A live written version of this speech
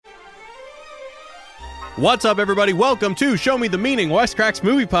What's up, everybody? Welcome to Show Me the Meaning, West Cracks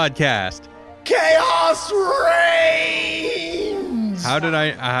Movie Podcast. Chaos reigns! How did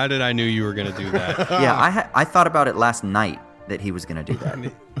I knew you were going to do that? Yeah, I thought about it last night that he was going to do that.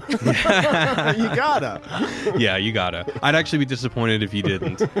 You gotta. Yeah, you gotta. I'd actually be disappointed if you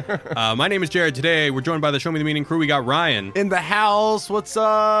didn't. My name is Jared. Today, we're joined by the Show Me the Meaning crew. We got Ryan. In the house, what's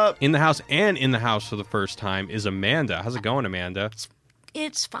up? In the house, and in the house for the first time is Amanda. How's it going, Amanda?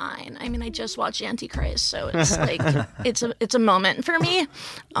 It's fine. I mean, I just watched Antichrist, so it's like it's a moment for me.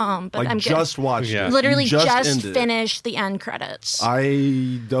 But Like I'm just watched Yeah. it. literally You just ended it. finished the end credits.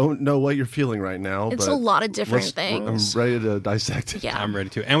 I don't know what you're feeling right now. It's but a lot of different I'm things. ready to dissect it. Yeah. I'm ready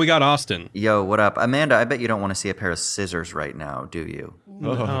to. And we got Austin. Yo, what up? Amanda, I bet you don't want to see a pair of scissors right now, do you?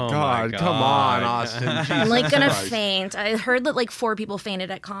 Oh, my God. Come on, God. Austin. I'm like Jesus gonna Christ. faint. I heard that like 4 people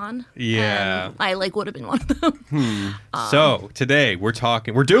fainted at con. Yeah. And I like would have been one of them. So, today, we're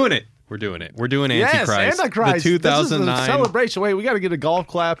doing it. We're doing Yes, Antichrist. Antichrist. The This is a 2009. celebration. Wait, we got to get a golf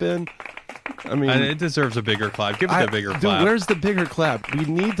clap in. I mean, It deserves a bigger clap. Give it a bigger dude, clap. where's the bigger clap? We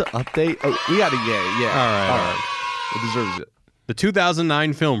need to update. Oh, we got a yay. Yeah. All right. It deserves it. The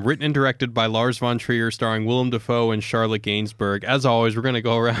 2009 film, written and directed by Lars von Trier, starring Willem Dafoe and Charlotte Gainsbourg. As always, we're going to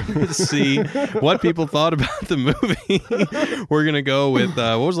go around and see what people thought about the movie. We're going to go with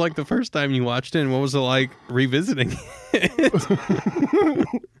what was it like the first time you watched it, and what was it like revisiting it?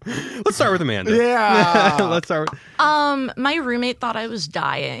 Let's start with Amanda. Yeah. Let's start with... My roommate thought I was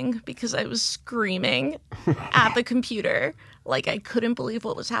dying because I was screaming at the computer. Like I couldn't believe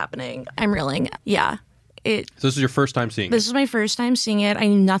what was happening. I'm reeling. Yeah. So this is your first time seeing This it? is my first time seeing it. I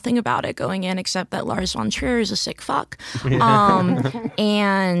knew nothing about it going in except that Lars von Trier is a sick fuck.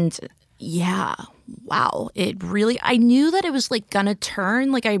 And yeah, wow. It really, I knew that it was like gonna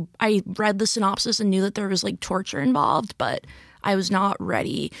turn. Like I read the synopsis and knew that there was like torture involved, but I was not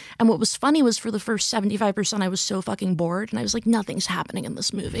ready. And what was funny was for the first 75%, I was so fucking bored. And I was like, nothing's happening in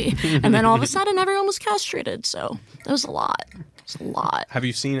this movie. And then all of a sudden, everyone was castrated. So that was a lot. It was a lot. Have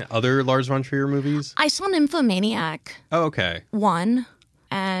you seen other Lars von Trier movies? I saw Nymphomaniac Oh, okay. 1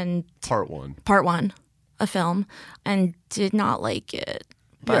 and Part one. Part 1, a film, and did not like it.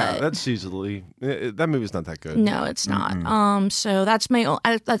 But Yeah, that's easily. That movie's not that good. no, it's not. So that's my.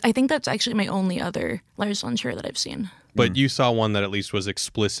 I think that's actually my only other Lars von Trier that I've seen. But you saw one that at least was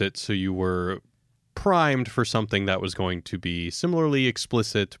explicit, so you were primed for something that was going to be similarly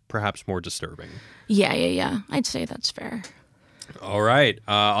explicit, perhaps more disturbing. Yeah. I'd say that's fair. All right.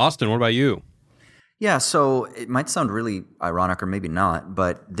 Austin, what about you? Yeah, so it might sound really ironic or maybe not,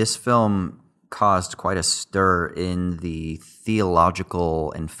 but this film caused quite a stir in the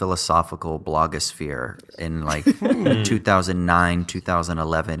theological and philosophical blogosphere in like 2009,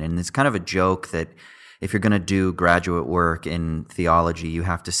 2011. And it's kind of a joke that if you're going to do graduate work in theology, you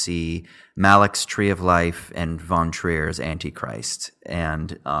have to see Malick's Tree of Life and von Trier's Antichrist.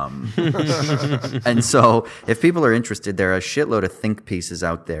 And and so if people are interested, there are a shitload of think pieces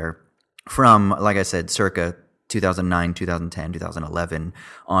out there from, like I said, circa 2009, 2010, 2011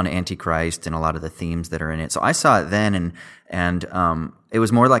 on Antichrist and a lot of the themes that are in it. So I saw it then, and it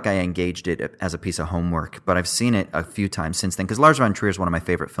was more like I engaged it as a piece of homework. But I've seen it a few times since then because Lars von Trier is one of my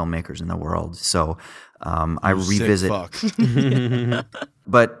favorite filmmakers in the world. So I revisit.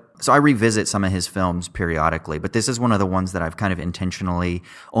 So I revisit some of his films periodically, but this is one of the ones that I've kind of intentionally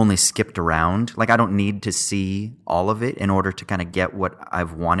only skipped around. Like I don't need to see all of it in order to kind of get what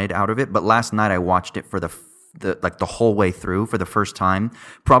I've wanted out of it. But last night I watched it for the whole way through for the first time,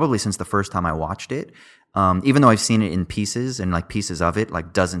 probably since the first time I watched it. Even though I've seen it in pieces and like pieces of it,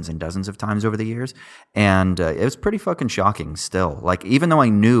 like dozens and dozens of times over the years. And it was pretty fucking shocking still. Like even though I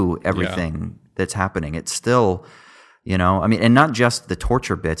knew everything that's happening, it's still, you know, I mean, and not just the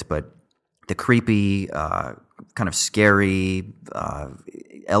torture bits, but the creepy, kind of scary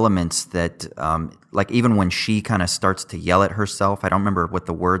elements that, like even when she kind of starts to yell at herself, I don't remember what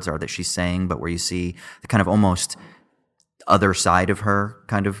the words are that she's saying, but where you see the kind of almost other side of her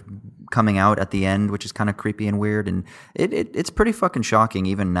kind of coming out at the end, which is kind of creepy and weird. And it's pretty fucking shocking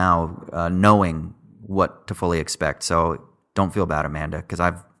even now, knowing what to fully expect. So don't feel bad, Amanda, because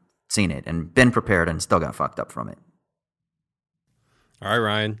I've seen it and been prepared and still got fucked up from it. All right,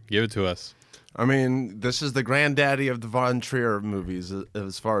 Ryan, give it to us. I mean, this is the granddaddy of the Von Trier movies,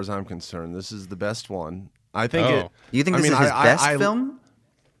 as far as I'm concerned. This is the best one. I think You think this is his best film?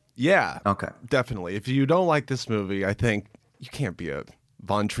 Yeah. Okay. Definitely. If you don't like this movie, I think you can't be a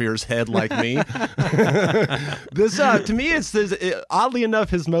Von Trier's head like me. This, to me, it's oddly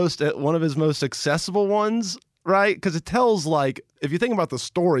enough one of his most accessible ones. right? Because it tells, like, if you think about the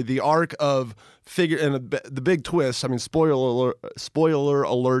story, the arc of figure and the big twist. I mean, spoiler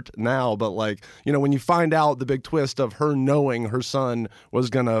alert now, but like, you know, when you find out the big twist of her knowing her son was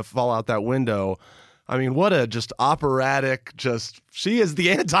gonna fall out that window. I mean, what a just operatic, she is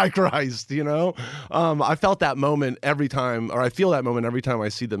the Antichrist, you know? I felt that moment every time, or I feel that moment every time I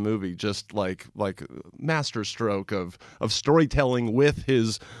see the movie, just like master stroke of storytelling with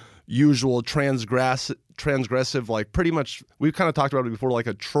his usual transgressive, like pretty much, we've kind of talked about it before, like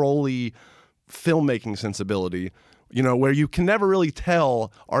a trolly filmmaking sensibility, you know, where you can never really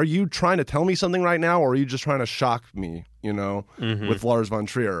tell, are you trying to tell me something right now, or are you just trying to shock me, you know, with Lars von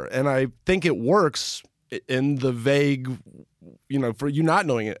Trier? And I think it works in the vague, you know, for you not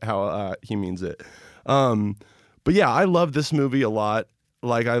knowing it, how he means it. But yeah, I love this movie a lot.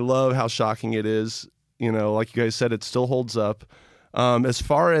 Like, I love how shocking it is. You know, like you guys said, it still holds up. As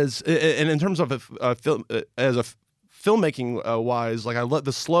far as, and in terms of a film, as a filmmaking wise, like, I love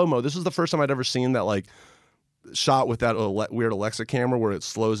the slow-mo. This is the first time I'd ever seen that, like, shot with that weird Alexa camera where it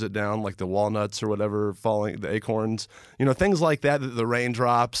slows it down, like the walnuts or whatever falling, the acorns, you know, things like that, the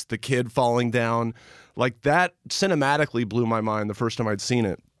raindrops, the kid falling down, like that cinematically blew my mind the first time I'd seen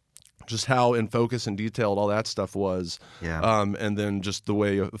it. Just how in focus and detailed all that stuff was. Yeah. And then just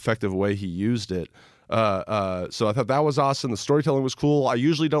the effective way he used it. So I thought that was awesome. The storytelling was cool. I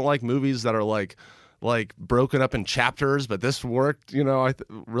usually don't like movies that are like broken up in chapters, but this worked, you know,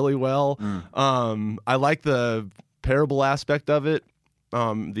 really well. I like the parable aspect of it,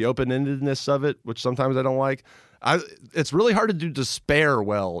 the open-endedness of it, which sometimes I don't like. It's really hard to do despair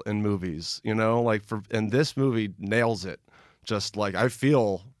well in movies, you know, like and this movie nails it. Just like, I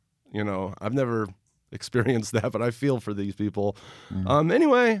feel, you know, I've never experienced that, but I feel for these people.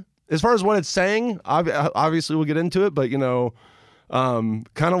 Anyway, as far as what it's saying, obviously we'll get into it, but, you know, kind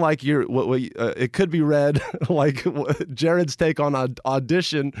of like it could be read like Jared's take on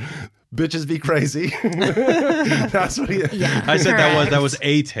Audition, bitches be crazy. That's what I said. That was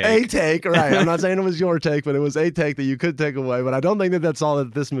a take. A take, right? I'm not saying it was your take, but it was a take that you could take away. But I don't think that that's all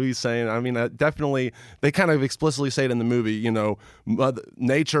that this movie's saying. I mean, definitely, they kind of explicitly say it in the movie. You know,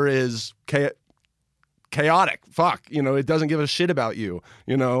 nature is chaotic. Fuck, you know, it doesn't give a shit about you.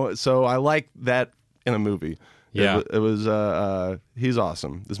 You know, so I like that in a movie. Yeah, it was. He's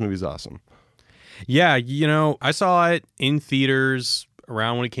awesome. This movie's awesome. Yeah, you know, I saw it in theaters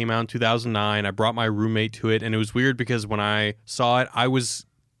around when it came out in 2009. I brought my roommate to it, and it was weird because when I saw it, I was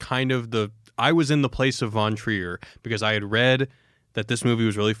in the place of Von Trier because I had read that this movie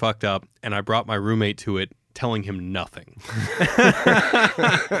was really fucked up, and I brought my roommate to it, telling him nothing.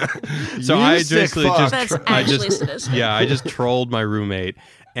 So I just trolled my roommate.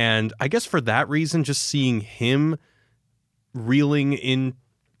 And I guess for that reason, just seeing him reeling in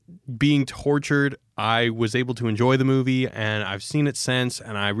being tortured, I was able to enjoy the movie, and I've seen it since,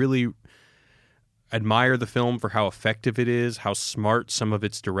 and I really admire the film for how effective it is, how smart some of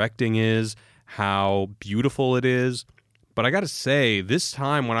its directing is, how beautiful it is. But I gotta say, this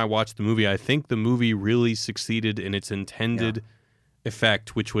time when I watched the movie, I think the movie really succeeded in its intended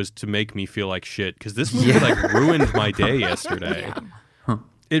effect, which was to make me feel like shit, because this movie ruined my day yesterday.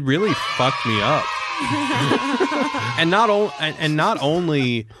 It really fucked me up. And not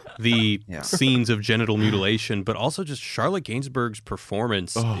only the scenes of genital mutilation, but also just Charlotte Gainsbourg's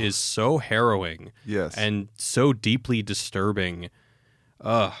performance is so harrowing. Yes. And so deeply disturbing.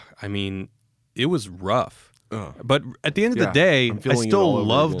 I mean, it was rough. But at the end of the day, I still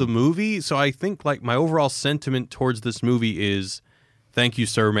love the movie. So I think like my overall sentiment towards this movie is, thank you,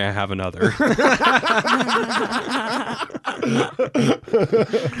 sir. May I have another?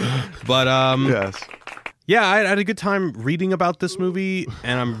 But yes. Yeah, I had a good time reading about this movie,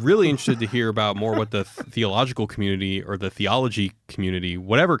 and I'm really interested to hear about more what the theological community or the theology community,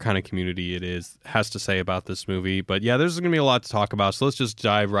 whatever kind of community it is, has to say about this movie. But yeah, there's going to be a lot to talk about, so let's just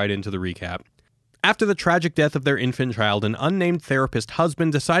dive right into the recap. After the tragic death of their infant child, an unnamed therapist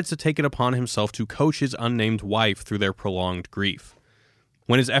husband decides to take it upon himself to coach his unnamed wife through their prolonged grief.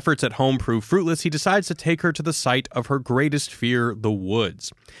 When his efforts at home prove fruitless, he decides to take her to the site of her greatest fear, the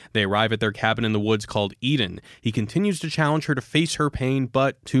woods. They arrive at their cabin in the woods called Eden. He continues to challenge her to face her pain,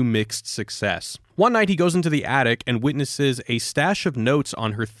 but to mixed success. One night he goes into the attic and witnesses a stash of notes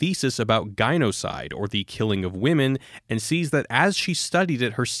on her thesis about gynocide, or the killing of women, and sees that as she studied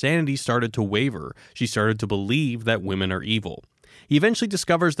it, her sanity started to waver. She started to believe that women are evil. He eventually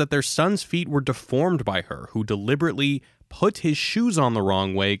discovers that their son's feet were deformed by her, who deliberately put his shoes on the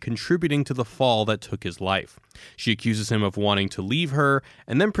wrong way, contributing to the fall that took his life. She accuses him of wanting to leave her,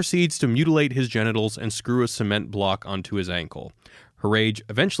 and then proceeds to mutilate his genitals and screw a cement block onto his ankle. Her rage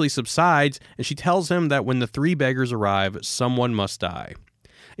eventually subsides, and she tells him that when the three beggars arrive, someone must die.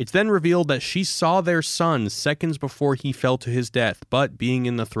 It's then revealed that she saw their son seconds before he fell to his death, but being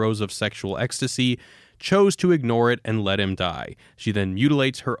in the throes of sexual ecstasy, chose to ignore it and let him die. She then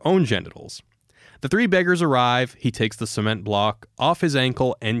mutilates her own genitals. The three beggars arrive, he takes the cement block off his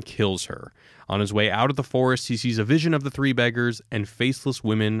ankle and kills her. On his way out of the forest, he sees a vision of the three beggars and faceless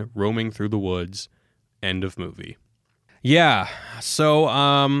women roaming through the woods. End of movie. Yeah, so,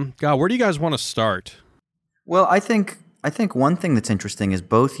 God, where do you guys want to start? Well, I think one thing that's interesting is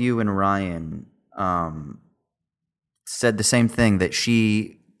both you and Ryan said the same thing, that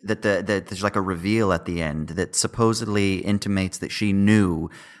that there's like a reveal at the end that supposedly intimates that she knew,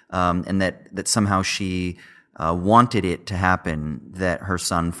 and that somehow she wanted it to happen, that her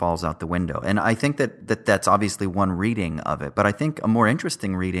son falls out the window. And I think that's obviously one reading of it. But I think a more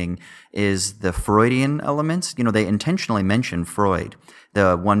interesting reading is the Freudian elements. You know, they intentionally mention Freud.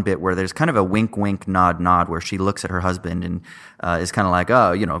 The one bit where there's kind of a wink, wink, nod, nod, where she looks at her husband and is kind of like,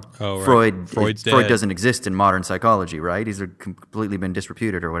 right. Freud doesn't exist in modern psychology, right? He's completely been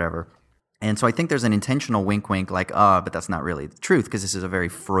disreputed or whatever. And so I think there's an intentional wink, wink, like, but that's not really the truth, because this is a very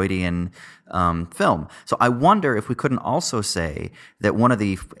Freudian film. So I wonder if we couldn't also say that one of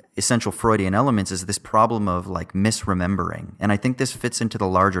the essential Freudian elements is this problem of like misremembering. And I think this fits into the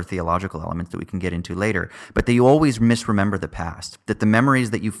larger theological elements that we can get into later. But that you always misremember the past, that the memories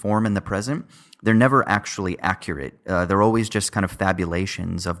that you form in the present, they're never actually accurate. They're always just kind of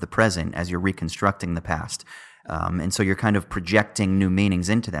fabulations of the present as you're reconstructing the past. And so you're kind of projecting new meanings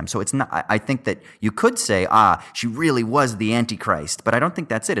into them. So it's not, I think that you could say, she really was the Antichrist, but I don't think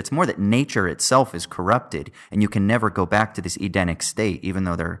that's it. It's more that nature itself is corrupted, and you can never go back to this Edenic state, even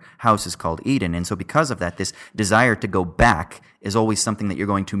though their house is called Eden. And so because of that, this desire to go back is always something that you're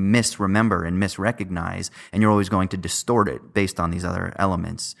going to misremember and misrecognize, and you're always going to distort it based on these other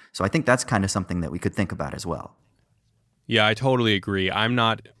elements. So I think that's kind of something that we could think about as well. Yeah, I totally agree.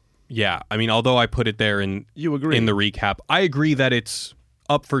 Yeah, I mean, although I put it there in the recap, I agree that it's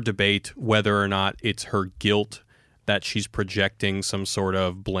up for debate whether or not it's her guilt that she's projecting some sort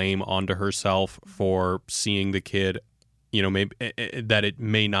of blame onto herself for seeing the kid, maybe that it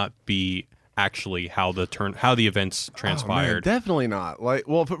may not be actually how the events transpired. Man, definitely not. Like,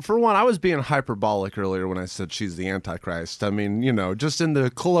 well, for one, I was being hyperbolic earlier when I said she's the Antichrist. I mean, just in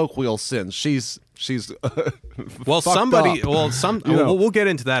the colloquial sense, she's well, somebody. Up. Well, we'll get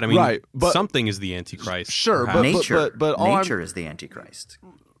into that. I mean, right, but, something is the Antichrist. Sure, but nature is the Antichrist.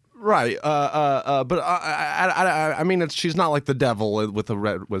 Right, but I mean, she's not like the devil with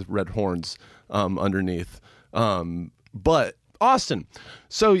red horns underneath. But Austin,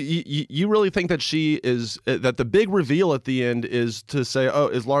 so you really think that she is, that the big reveal at the end is to say,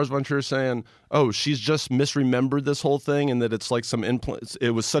 is Lars von Trier saying, she's just misremembered this whole thing, and that it's like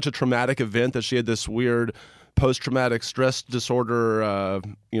it was such a traumatic event that she had this weird post-traumatic stress disorder,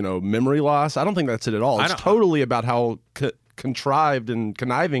 memory loss? I don't think that's it at all. It's totally about how contrived and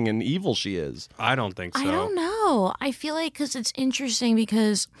conniving and evil she is. I don't think so. I don't know. I feel like, because it's interesting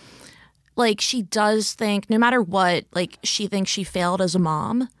because, like, she does think, no matter what, like, she thinks she failed as a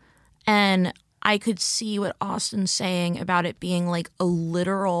mom. And I could see what Austin's saying about it being, like, a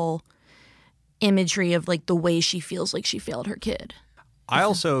literal imagery of, like, the way she feels like she failed her kid. I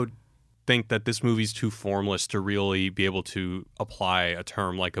also think that this movie's too formless to really be able to apply a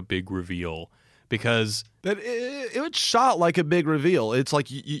term like a big reveal, because that it was shot like a big reveal. It's like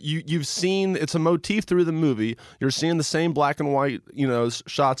you've seen, it's a motif through the movie. You're seeing the same black and white,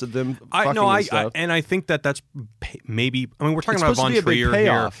 shots of them. And I think that's maybe. I mean, we're talking about Von Trier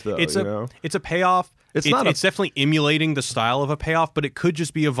payoff, here. Though, it's a payoff. It's definitely emulating the style of a payoff, but it could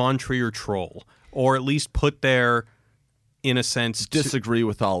just be a Von Trier troll, or at least put there, in a sense. Disagree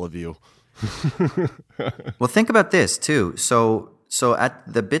with all of you. Well, think about this too. So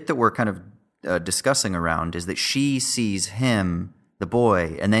at the bit that we're kind of discussing around is that she sees him, the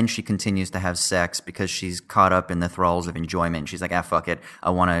boy, and then she continues to have sex because she's caught up in the thralls of enjoyment. She's like, fuck it,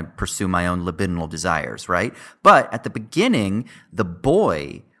 I want to pursue my own libidinal desires, right? But at the beginning, the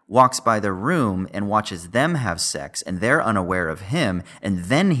boy walks by their room and watches them have sex, and they're unaware of him, and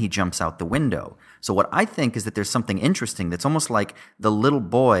then he jumps out the window. So what I think is that there's something interesting that's almost like the little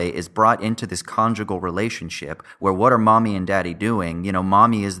boy is brought into this conjugal relationship where what are mommy and daddy doing?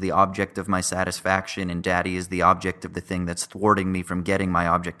 Mommy is the object of my satisfaction and daddy is the object of the thing that's thwarting me from getting my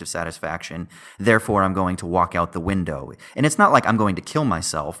object of satisfaction. Therefore, I'm going to walk out the window. And it's not like I'm going to kill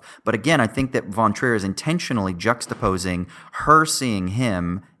myself. But again, I think that Von Trier is intentionally juxtaposing her seeing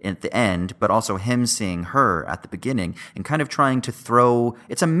him at the end, but also him seeing her at the beginning and kind of trying to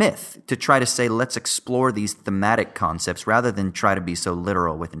it's a myth to try to say, let's explore these thematic concepts rather than try to be so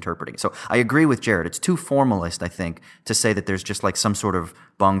literal with interpreting. So I agree with Jared. It's too formalist, I think, to say that there's just like some sort of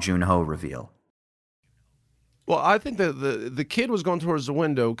Bong Joon-ho reveal. Well, I think that the kid was going towards the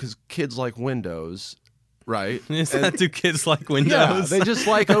window because kids like windows, right? Do kids like windows? Yeah, they just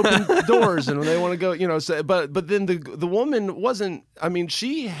like open doors, and when they want to go, but then the woman wasn't. I mean,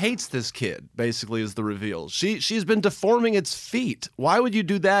 she hates this kid. Basically, is the reveal. She's been deforming its feet. Why would you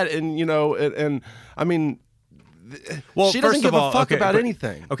do that? And I mean, well, she doesn't give a fuck about but,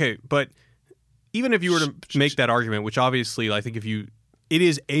 anything. Okay, but even if you were to make that argument, which obviously I think it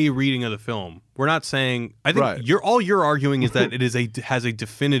is a reading of the film. We're not saying. I think Right. all you're arguing is that it has a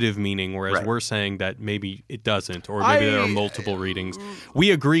definitive meaning, whereas Right. we're saying that maybe it doesn't, or maybe there are multiple readings.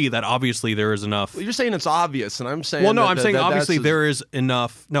 We agree that obviously there is enough. You're saying it's obvious, and I'm saying. Well, no, that- I'm that- saying that- obviously that's there is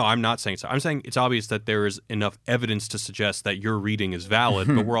enough. No, I'm not saying so. I'm saying it's obvious that there is enough evidence to suggest that your reading is valid,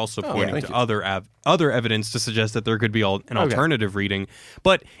 but we're also pointing thank to you. other evidence to suggest that there could be an alternative reading.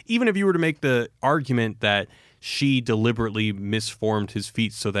 But even if you were to make the argument that she deliberately misformed his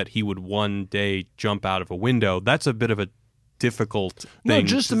feet so that he would one day jump out of a window, that's a bit of a difficult thing. No,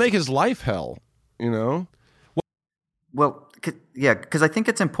 just to make his life hell. Well, because I think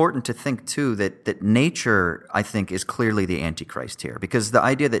it's important to think, too, that nature, I think, is clearly the Antichrist here. Because the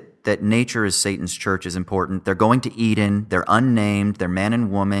idea that nature is Satan's church is important. They're going to Eden. They're unnamed. They're man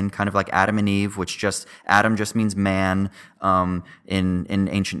and woman, kind of like Adam and Eve, Adam just means man in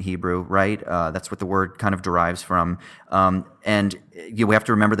ancient Hebrew, right? That's what the word kind of derives from. And we have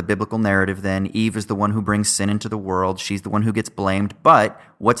to remember the biblical narrative then. Eve is the one who brings sin into the world. She's the one who gets blamed. But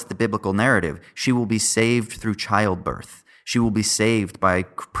what's the biblical narrative? She will be saved through childbirth. She will be saved by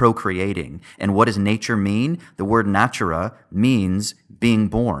procreating. And what does nature mean? The word natura means being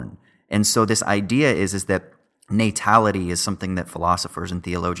born. And so this idea is that natality is something that philosophers and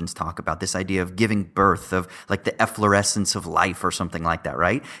theologians talk about, this idea of giving birth, of like the efflorescence of life or something like that,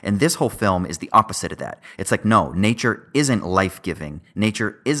 right? And this whole film is the opposite of that. It's like, no, nature isn't life-giving.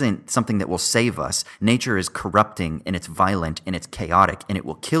 Nature isn't something that will save us. Nature is corrupting, and it's violent, and it's chaotic, and it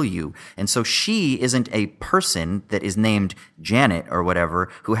will kill you. And so she isn't a person that is named Janet or whatever,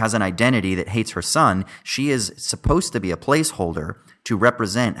 who has an identity that hates her son. She is supposed to be a placeholder to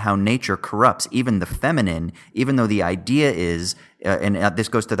represent how nature corrupts even the feminine, even though the idea is, and this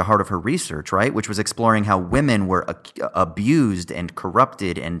goes to the heart of her research, right, which was exploring how women were abused and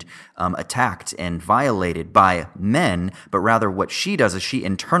corrupted and attacked and violated by men, but rather what she does is she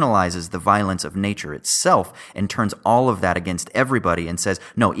internalizes the violence of nature itself and turns all of that against everybody and says,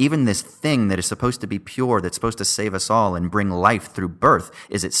 no, even this thing that is supposed to be pure, that's supposed to save us all and bring life through birth,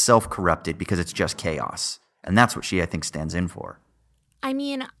 is itself corrupted because it's just chaos. And that's what she, I think, stands in for. I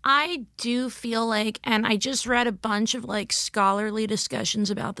mean, I do feel like, and I just read a bunch of like scholarly discussions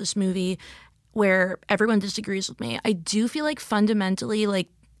about this movie where everyone disagrees with me. I do feel like fundamentally, like,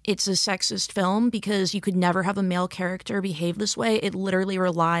 it's a sexist film because you could never have a male character behave this way. It literally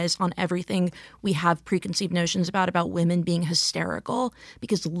relies on everything we have preconceived notions about women being hysterical,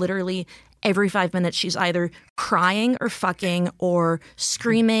 because literally every 5 minutes she's either crying or fucking or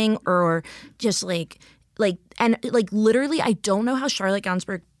screaming or just literally, I don't know how Charlotte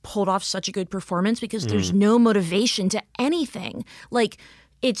Gainsbourg pulled off such a good performance because there's no motivation to anything. Like,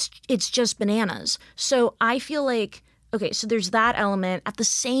 it's just bananas. So I feel like, okay, so there's that element. At the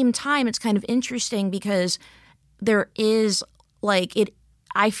same time, it's kind of interesting because there is like it.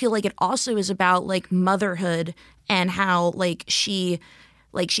 I feel like it also is about like motherhood and how she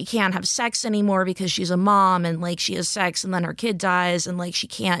can't have sex anymore because she's a mom, and like she has sex and then her kid dies, and like she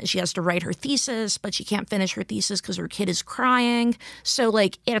has to write her thesis, but she can't finish her thesis because her kid is crying. So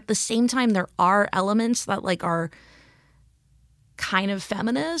like at the same time, there are elements that like are kind of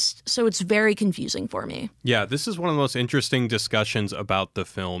feminist. So it's very confusing for me. Yeah, this is one of the most interesting discussions about the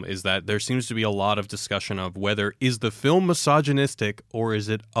film, is that there seems to be a lot of discussion of whether is the film misogynistic or is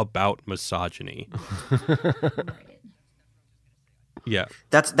it about misogyny. Yeah.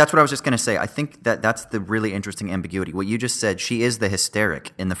 That's what I was just going to say. I think that's the really interesting ambiguity. What you just said, she is the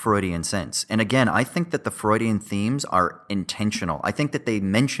hysteric in the Freudian sense. And again, I think that the Freudian themes are intentional. I think that they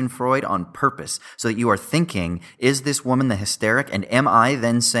mention Freud on purpose so that you are thinking, is this woman the hysteric? And am I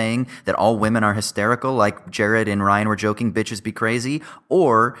then saying that all women are hysterical, like Jared and Ryan were joking, bitches be crazy?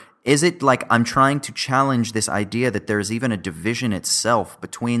 Or is it like I'm trying to challenge this idea that there's even a division itself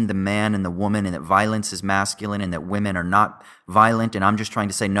between the man and the woman, and that violence is masculine and that women are not violent? And I'm just trying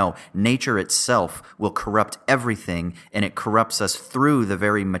to say, no, nature itself will corrupt everything, and it corrupts us through the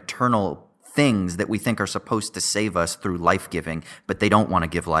very maternal things that we think are supposed to save us through life giving, but they don't want to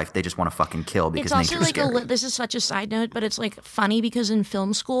give life. They just want to fucking kill because It's also nature's like scary. this is such a side note, but it's like funny because in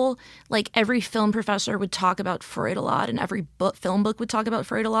film school, like every film professor would talk about Freud a lot, and every film book would talk about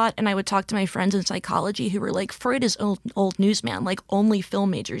Freud a lot. And I would talk to my friends in psychology who were like, Freud is old news, man. Like only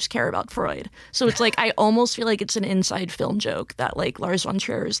film majors care about Freud. So it's like I almost feel like it's an inside film joke that like Lars von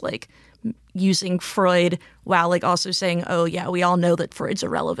Trier is like using Freud while like also saying, oh yeah, we all know that Freud's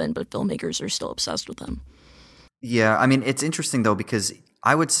irrelevant, but filmmakers are still obsessed with him. Yeah, I mean, it's interesting though, because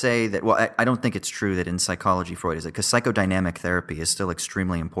I would say that, well, I don't think it's true that in psychology Freud is it, because psychodynamic therapy is still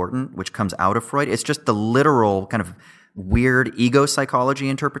extremely important, which comes out of Freud. It's just the literal kind of weird ego psychology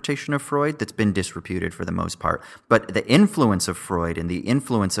interpretation of Freud that's been disreputed for the most part. But the influence of Freud and the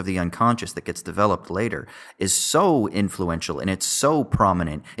influence of the unconscious that gets developed later is so influential and it's so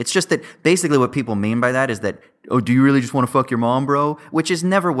prominent. It's just that basically what people mean by that is that, oh, do you really just want to fuck your mom, bro? Which is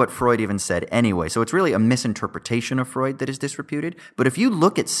never what Freud even said anyway. So it's really a misinterpretation of Freud that is disreputed. But if you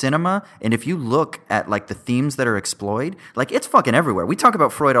look at cinema and if you look at like the themes that are explored, like it's fucking everywhere. We talk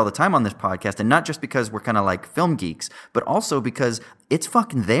about Freud all the time on this podcast, and not just because we're kind of like film geeks, but also because it's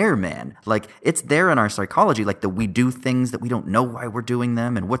fucking there, man. Like it's there in our psychology, like we do things that we don't know why we're doing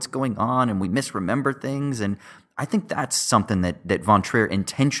them and what's going on, and we misremember things. And I think that's something that Von Trier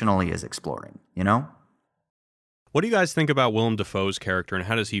intentionally is exploring, you know? What do you guys think about Willem Dafoe's character, and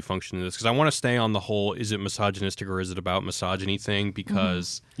how does he function in this? Because I want to stay on the whole, is it misogynistic or is it about misogyny thing?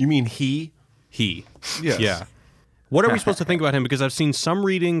 Because You mean he? he. Yes. Yeah. What are we supposed to think about him? Because I've seen some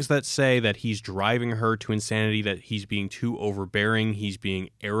readings that say that he's driving her to insanity, that he's being too overbearing, he's being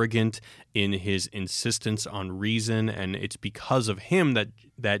arrogant in his insistence on reason, and it's because of him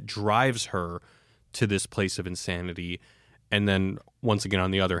that drives her to this place of insanity. And then, once again,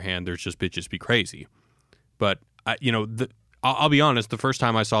 on the other hand, there's just bitches be crazy. But I'll be honest, the first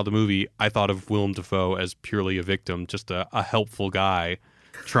time I saw the movie, I thought of Willem Dafoe as purely a victim, just a helpful guy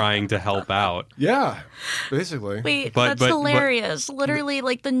trying to help out. Yeah, basically. Wait, But- that's but- hilarious. Literally,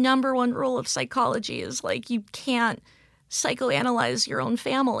 like the number one rule of psychology is like you can't psychoanalyze your own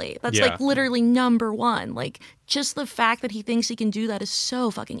family. That's Yeah. like literally number one. Like just the fact that he thinks he can do that is so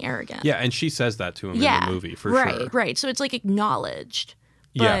fucking arrogant. Yeah, and she says that to him in the movie, for right, sure. Right. So it's like acknowledged.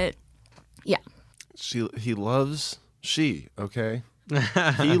 Yeah. But yeah. He loves she, okay?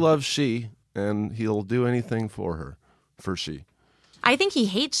 He loves she, and he'll do anything for she. I think he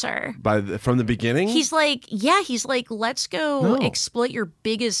hates her. From the beginning? He's like, let's go No. exploit your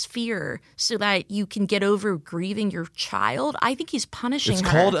biggest fear so that you can get over grieving your child. I think he's punishing It's her.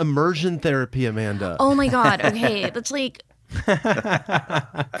 called immersion therapy, Amanda. Oh my God. Okay. That's like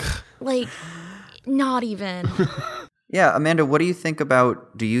not even. Yeah, Amanda, what do you think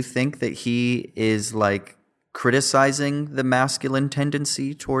do you think that he is like criticizing the masculine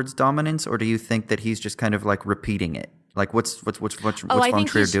tendency towards dominance, or do you think that he's just kind of like repeating it? Like what's Von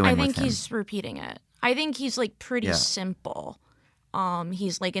Trier doing I with think him? he's repeating it. I think he's like pretty Yeah. simple.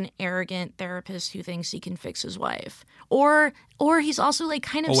 He's like an arrogant therapist who thinks he can fix his wife. Or he's also like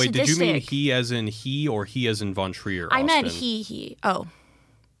kind of Oh, wait, sadistic. did you mean he as in he or he as in Von Trier? I meant Austin? he. Oh.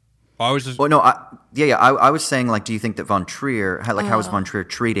 I was just... Well, no, I was saying, like, do you think that Von Trier, how is Von Trier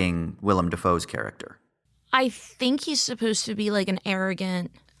treating Willem Dafoe's character? I think he's supposed to be like an arrogant,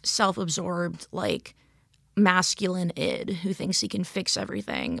 self-absorbed, like masculine id who thinks he can fix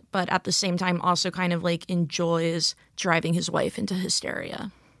everything, but at the same time also kind of like enjoys driving his wife into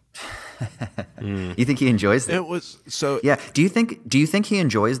hysteria. You think he enjoys that? It was so. Yeah. Do you think he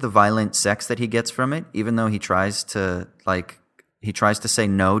enjoys the violent sex that he gets from it, even though he tries to say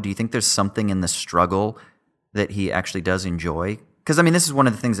no? Do you think there's something in the struggle that he actually does enjoy? Because, I mean, this is one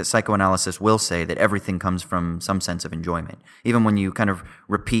of the things that psychoanalysis will say, that everything comes from some sense of enjoyment. Even when you kind of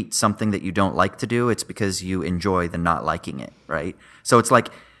repeat something that you don't like to do, it's because you enjoy the not liking it, right? So it's like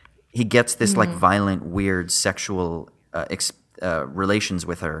he gets this like violent, weird sexual relations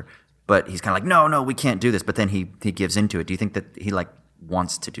with her, but he's kind of like, no, we can't do this. But then he gives into it. Do you think that he like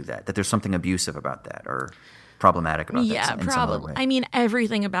wants to do that? That there's something abusive about that or problematic about Yeah, that in some other probably. way? I mean,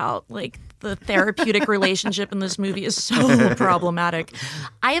 everything about like the therapeutic relationship in this movie is so problematic.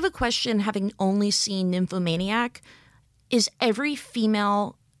 I have a question, having only seen Nymphomaniac. Is every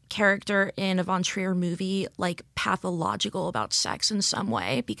female character in a Von Trier movie like pathological about sex in some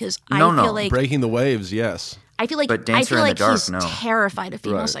way? Because I No. feel like Breaking the waves, yes. I feel like But Dancer in the Dark, he's no. terrified of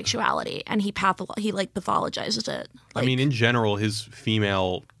female Right. sexuality, and he like pathologizes it. I mean, in general, his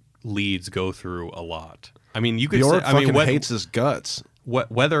female leads go through a lot. I mean, you could Bjork say, I mean, fucking hates his guts.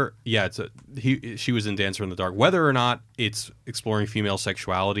 whether she was in Dancer in the Dark, whether or not it's exploring female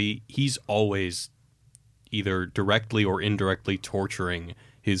sexuality, he's always either directly or indirectly torturing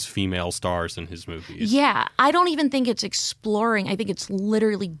his female stars in his movies. Yeah, I don't even think it's exploring. I think it's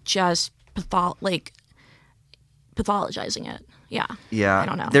literally just pathologizing it. Yeah. Yeah. I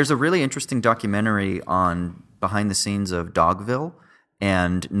don't know. There's a really interesting documentary on behind the scenes of Dogville,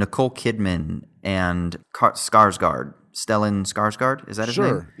 and Nicole Kidman and Skarsgård. Stellan Skarsgård, is that his name?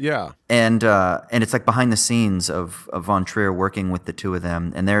 Sure, yeah. And it's like behind the scenes of Von Trier working with the two of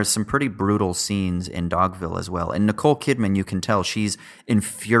them. And there's some pretty brutal scenes in Dogville as well. And Nicole Kidman, you can tell she's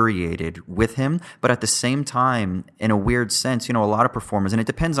infuriated with him. But at the same time, in a weird sense, a lot of performers, and it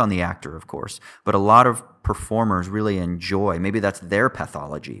depends on the actor, of course, but a lot of performers really enjoy, maybe that's their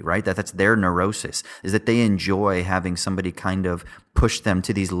pathology, right? That's their neurosis, is that they enjoy having somebody kind of push them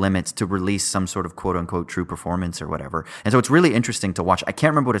to these limits to release some sort of quote unquote true performance or whatever. And so it's really interesting to watch. I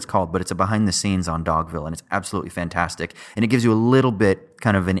can't remember what it's called, but it's a behind the scenes on Dogville, and it's absolutely fantastic. And it gives you a little bit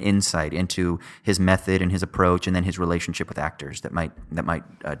kind of an insight into his method and his approach, and then his relationship with actors that might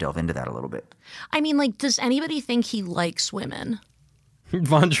delve into that a little bit. I mean, like, does anybody think he likes women?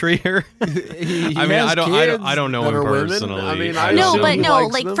 Von Trier. I don't know him personally.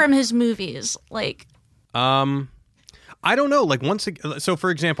 From his movies, like. I don't know. Like so for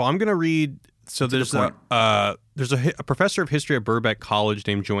example, I'm gonna read. So there's a professor of history at Birkbeck College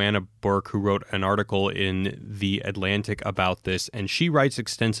named Joanna Burke who wrote an article in The Atlantic about this, and she writes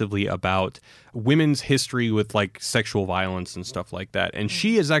extensively about women's history with like sexual violence and stuff like that. And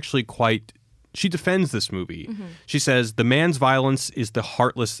she is actually she defends this movie. Mm-hmm. She says, the man's violence is the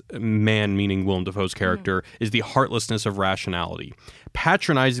heartless man, meaning Willem Dafoe's character, is the heartlessness of rationality.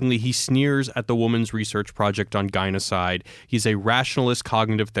 Patronizingly, he sneers at the woman's research project on gynocide. He's a rationalist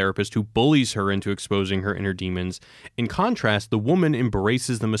cognitive therapist who bullies her into exposing her inner demons. In contrast, the woman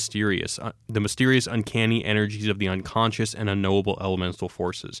embraces the mysterious, uncanny energies of the unconscious and unknowable elemental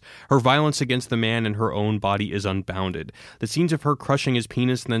forces. Her violence against the man and her own body is unbounded. The scenes of her crushing his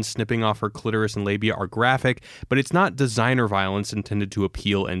penis and then snipping off her clitoris and labia are graphic, but it's not designer violence intended to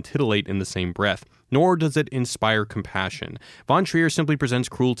appeal and titillate in the same breath. Nor does it inspire compassion. Von Trier simply presents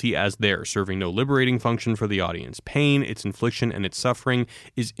cruelty as there, serving no liberating function for the audience. Pain, its infliction, and its suffering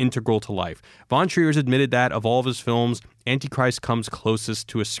is integral to life. Von Trier has admitted that, of all of his films, Antichrist comes closest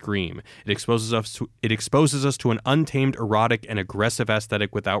to a scream. It exposes us to an untamed, erotic, and aggressive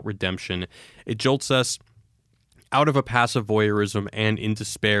aesthetic without redemption. It jolts us out of a passive voyeurism and, in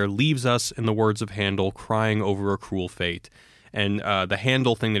despair, leaves us, in the words of Handel, crying over a cruel fate. And the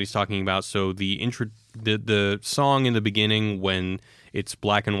Handel thing that he's talking about, so the song in the beginning when it's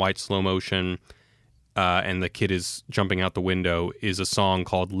black and white slow motion and the kid is jumping out the window is a song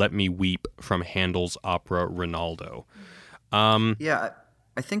called Let Me Weep from Handel's opera Rinaldo. I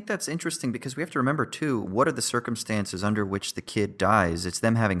think that's interesting because we have to remember, too, what are the circumstances under which the kid dies? It's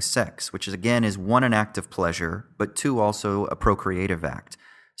them having sex, which is, again, is one, an act of pleasure, but two, also a procreative act.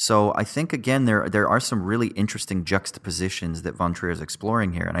 So I think, again, there are some really interesting juxtapositions that Von Trier is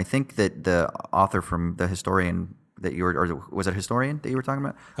exploring here. And I think that the author from the historian that you were, or was it a historian that you were talking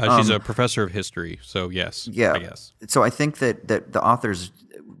about? She's a professor of history, so yes, yeah. I guess. So I think that the author's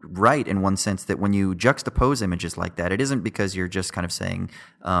right in one sense that when you juxtapose images like that, it isn't because you're just kind of saying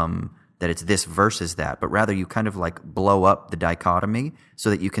that it's this versus that, but rather you kind of like blow up the dichotomy so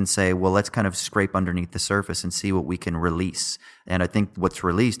that you can say, well, let's kind of scrape underneath the surface and see what we can release. And I think what's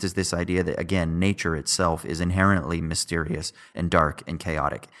released is this idea that, again, nature itself is inherently mysterious and dark and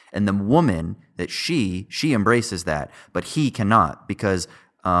chaotic. And the woman, that she embraces that, but he cannot because,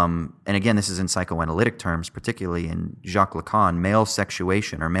 and again, this is in psychoanalytic terms, particularly in Jacques Lacan, male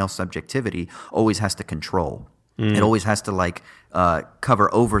sexuation or male subjectivity always has to control. It always has to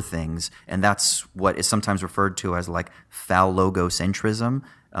cover over things, and that's what is sometimes referred to as like phallogocentrism,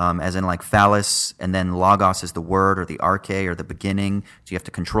 as in like phallus and then logos is the word or the arche or the beginning. So you have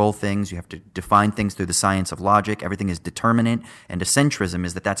to control things, you have to define things through the science of logic. Everything is determinate, and centrism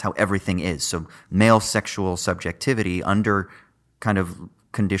is that's how everything is. So male sexual subjectivity under kind of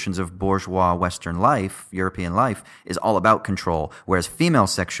conditions of bourgeois Western life, European life, is all about control, whereas female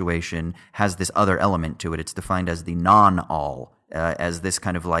sexuation has this other element to it. It's defined as the non-all, as this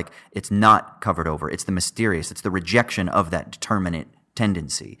kind of like, it's not covered over. It's the mysterious. It's the rejection of that determinate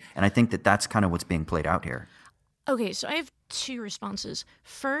tendency. And I think that that's kind of what's being played out here. Okay, so I have two responses.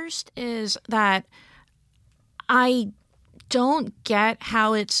 First is that I don't get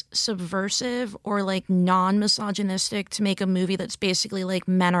how it's subversive or like non-misogynistic to make a movie that's basically like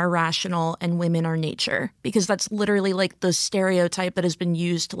men are rational and women are nature, because that's literally like the stereotype that has been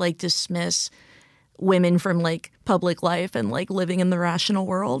used to like dismiss women from like public life and like living in the rational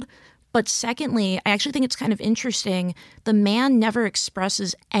world. But secondly, I actually think it's kind of interesting. The man never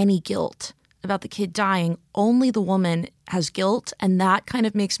expresses any guilt about the kid dying, only the woman has guilt, and that kind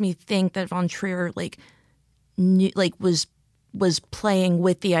of makes me think that Von Trier was playing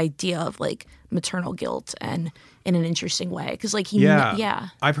with the idea of like maternal guilt and in an interesting way, because like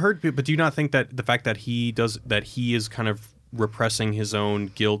I've heard, but do you not think that the fact that he is kind of repressing his own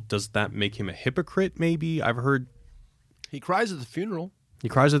guilt, does that make him a hypocrite? Maybe I've heard he cries at the funeral. He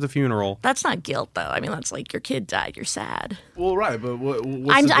cries at the funeral. That's not guilt, though. I mean, that's like your kid died. You're sad. Well, right, but what's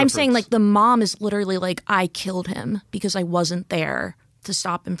the I'm difference? saying like the mom is literally like, I killed him because I wasn't there to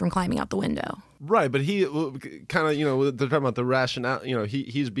stop him from climbing out the window. Right, but he kind of, they're talking about the rationale.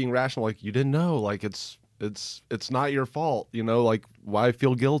 He's being rational, like you didn't know, like it's not your fault. Like why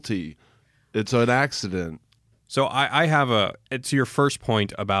feel guilty? It's an accident. So it's your first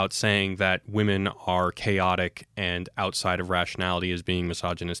point about saying that women are chaotic and outside of rationality as being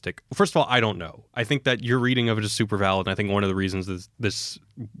misogynistic. First of all, I don't know. I think that your reading of it is super valid. And I think one of the reasons this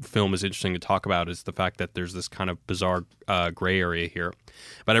film is interesting to talk about is the fact that there's this kind of bizarre gray area here.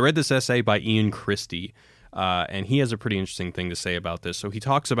 But I read this essay by Ian Christie, and he has a pretty interesting thing to say about this. So he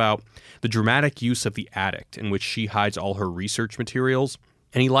talks about the dramatic use of the attic in which she hides all her research materials.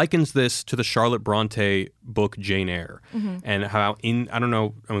 And he likens this to the Charlotte Bronte book Jane Eyre, and how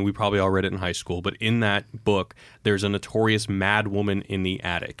we probably all read it in high school, but in that book, there's a notorious mad woman in the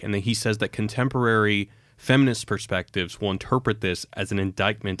attic. And then he says that contemporary feminist perspectives will interpret this as an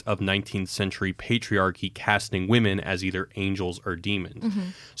indictment of 19th century patriarchy casting women as either angels or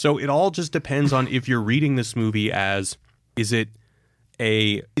demons. So it all just depends on if you're reading this movie as, is it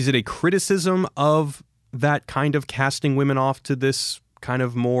a criticism of that kind of casting women off to this kind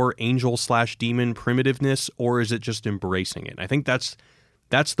of more angel/demon primitiveness, or is it just embracing it? I think that's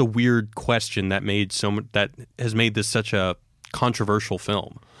the weird question that has made this such a controversial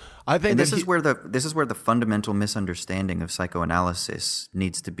film. I think this is where the fundamental misunderstanding of psychoanalysis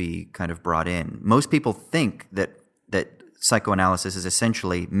needs to be kind of brought in. Most people think that psychoanalysis is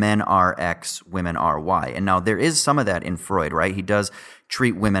essentially men are X, women are Y. And now there is some of that in Freud, right? He does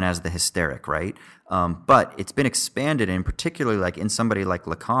treat women as the hysteric, right? But it's been expanded, and particularly like in somebody like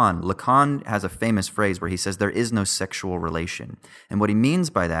Lacan. Lacan has a famous phrase where he says there is no sexual relation. And what he means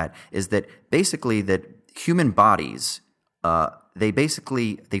by that is that basically that human bodies, they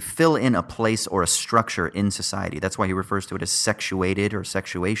fill in a place or a structure in society. That's why he refers to it as sexuated or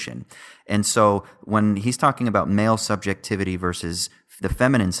sexuation. And so when he's talking about male subjectivity versus the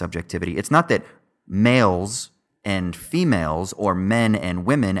feminine subjectivity, it's not that males and females or men and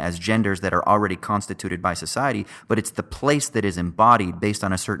women as genders that are already constituted by society, but it's the place that is embodied based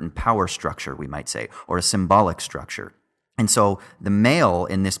on a certain power structure, we might say, or a symbolic structure. And so the male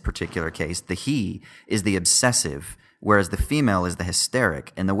in this particular case, the he, is the obsessive, whereas the female is the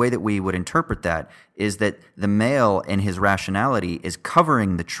hysteric. And the way that we would interpret that is that the male in his rationality is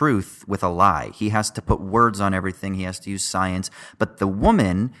covering the truth with a lie. He has to put words on everything. He has to use science. But the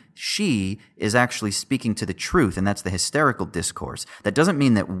woman, she is actually speaking to the truth, and that's the hysterical discourse. That doesn't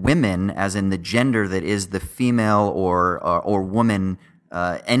mean that women, as in the gender that is the female or woman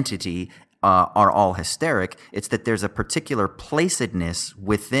entity, are all hysteric. It's that there's a particular placedness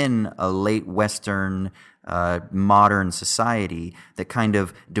within a late Western modern society that kind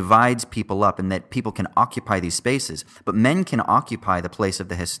of divides people up, and that people can occupy these spaces. But men can occupy the place of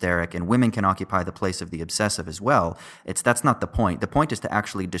the hysteric, and women can occupy the place of the obsessive as well. That's not the point. The point is to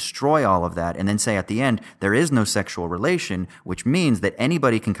actually destroy all of that and then say at the end, there is no sexual relation, which means that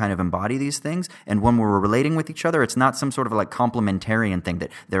anybody can kind of embody these things. And when we're relating with each other, it's not some sort of like complementarian thing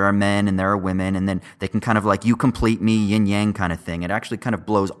that there are men and there are women, and then they can kind of like you complete me, yin yang kind of thing. It actually kind of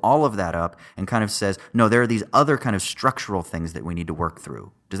blows all of that up and kind of says, no, there are these other kind of structural things that we need to work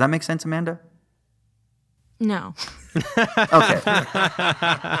through. Does that make sense, Amanda? No. Okay. but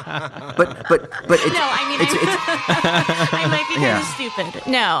it's, no, I mean, I might be kind of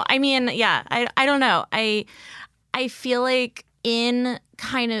stupid. No, I mean, yeah, I don't know. I feel like in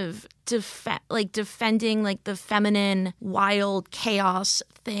kind of defending like the feminine wild chaos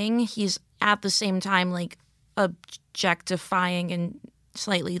thing, he's at the same time like objectifying and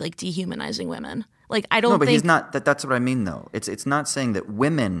slightly like dehumanizing women. Like I don't. No, but think... he's not. That's what I mean, though. It's not saying that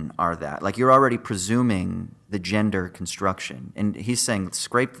women are that. Like you're already presuming the gender construction, and he's saying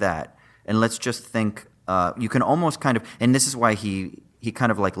scrape that, and let's just think. You can almost kind of, and this is why he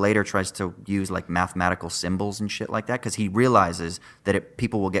kind of like later tries to use like mathematical symbols and shit like that, because he realizes that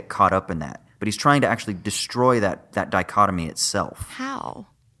people will get caught up in that. But he's trying to actually destroy that dichotomy itself. How?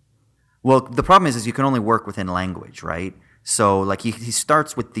 Well, the problem is you can only work within language, right? So like he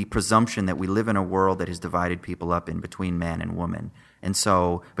starts with the presumption that we live in a world that has divided people up in between man and woman. And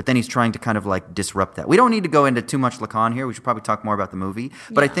so, but then he's trying to kind of like disrupt that. We don't need to go into too much Lacan here. We should probably talk more about the movie.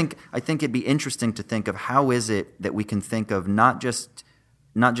 But I think it'd be interesting to think of how is it that we can think of not just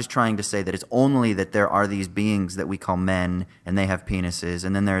trying to say that it's only that there are these beings that we call men and they have penises,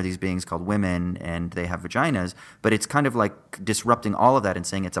 and then there are these beings called women and they have vaginas, but it's kind of like disrupting all of that and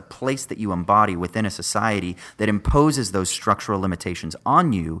saying it's a place that you embody within a society that imposes those structural limitations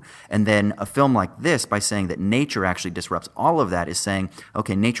on you. And then a film like this, by saying that nature actually disrupts all of that, is saying,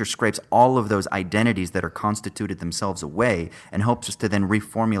 okay, nature scrapes all of those identities that are constituted themselves away and helps us to then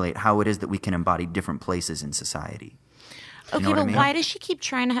reformulate how it is that we can embody different places in society. Okay, what but I mean? why does she keep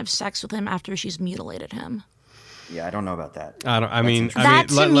trying to have sex with him after she's mutilated him? Yeah, I don't know about that. That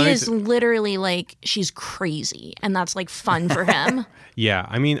to me is literally like she's crazy, and that's like fun for him. Yeah,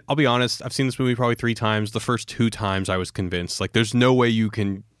 I mean, I'll be honest. I've seen this movie probably 3 times. The first 2 times I was convinced. Like, there's no way you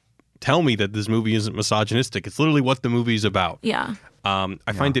can tell me that this movie isn't misogynistic. It's literally what the movie's about. Yeah.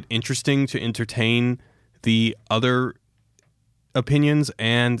 I find it interesting to entertain the other opinions,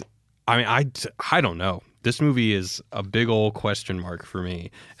 and I mean, I don't know. This movie is a big old question mark for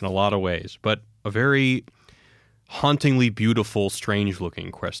me in a lot of ways, but a very hauntingly beautiful,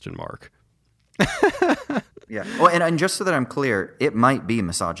 strange-looking question mark. Yeah. Well, and just so that I'm clear, it might be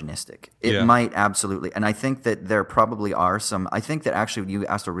misogynistic. It might absolutely. And I think that there probably are some. I think that actually you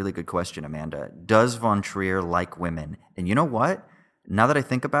asked a really good question, Amanda. Does Von Trier like women? And you know what? Now that I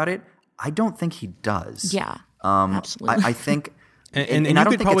think about it, I don't think he does. Yeah. Absolutely. I think. And I you don't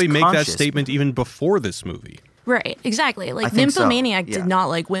could think probably it's make that conscious. statement even before this movie. Right, exactly. Like, think so, Nymphomaniac yeah. did not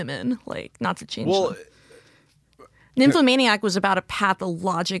like women. Like, not to change Well, them. Nymphomaniac was about a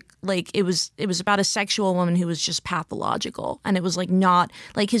it was about a sexual woman who was just pathological. And it was like not,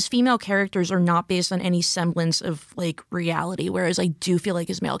 like his female characters are not based on any semblance of like reality, whereas I do feel like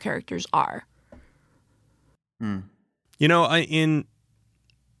his male characters are. You know, in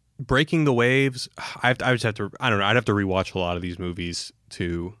Breaking the Waves, I just have to, I don't know, I'd have to rewatch a lot of these movies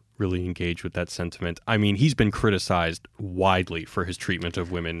to really engage with that sentiment. I mean, he's been criticized widely for his treatment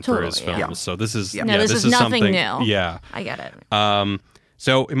of women for his Totally, films. yeah. So this is, No, this is nothing something new. Yeah. I get it.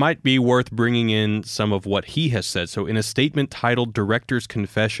 So it might be worth bringing in some of what he has said. So in a statement titled Director's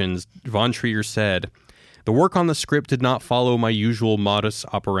Confessions, Von Trier said, "The work on the script did not follow my usual modus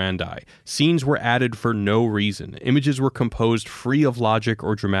operandi. Scenes were added for no reason. Images were composed free of logic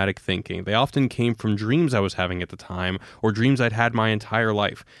or dramatic thinking. They often came from dreams I was having at the time or dreams I'd had my entire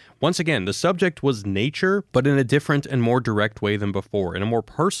life. Once again, the subject was nature, but in a different and more direct way than before. In a more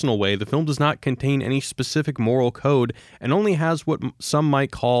personal way, the film does not contain any specific moral code and only has what some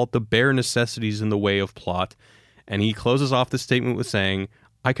might call the bare necessities in the way of plot." And he closes off the statement with saying,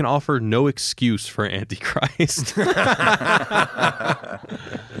 "I can offer no excuse for Antichrist."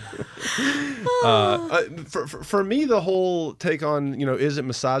 For me, the whole take on, is it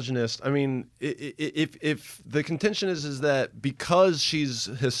misogynist? I mean, if the contention is that because she's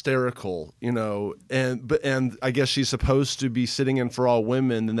hysterical, and I guess she's supposed to be sitting in for all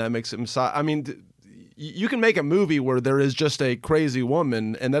women, then that makes it I mean, you can make a movie where there is just a crazy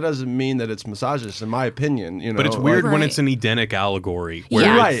woman, and that doesn't mean that it's misogynist, in my opinion. But it's weird when Right. it's an Edenic allegory, where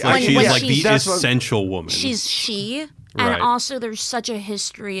Yeah. it's Right. like she When is like the that's what- essential woman. She's she, Right. and also there's such a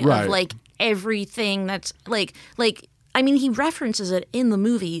history Right. of like everything that's like I mean, he references it in the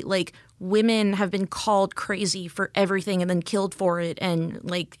movie. Like, women have been called crazy for everything and then killed for it, and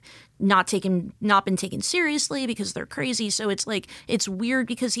like not been taken seriously because they're crazy. So it's like, it's weird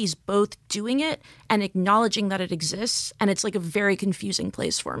because he's both doing it and acknowledging that it exists, and it's like a very confusing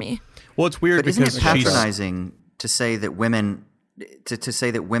place for me. Well, it's weird But isn't because it she's patronizing to say that women to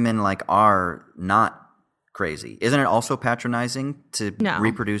say that women like are not crazy? Isn't it also patronizing to No.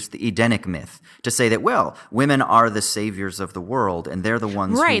 reproduce the Edenic myth, to say that, well, women are the saviors of the world and they're the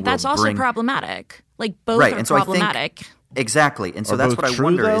ones who Right, will that's also bring... problematic. Like, both Right, are and so I think- problematic. Exactly, and so Are that's both what I true,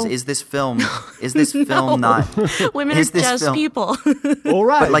 wonder though? is this film not Women is are this just film- people. Well,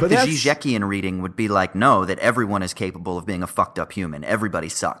 right. But like the that's- Zizekian reading would be like, no, that everyone is capable of being a fucked up human. Everybody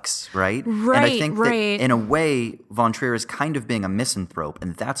sucks, right? And I Right, think right. that in a way, Von Trier is kind of being a misanthrope,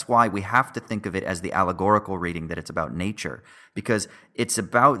 and that's why we have to think of it as the allegorical reading, that it's about nature, because it's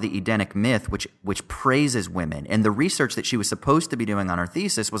about the Edenic myth, which praises women. And the research that she was supposed to be doing on her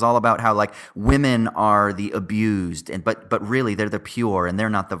thesis was all about how like women are the abused, but really they're the pure and they're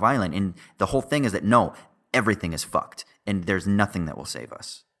not the violent. And the whole thing is that no, everything is fucked, and there's nothing that will save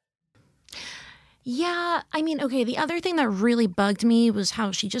us. Yeah, I mean, okay, the other thing that really bugged me was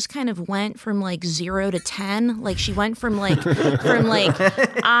how she just kind of went from like 0 to 10. Like, she went from like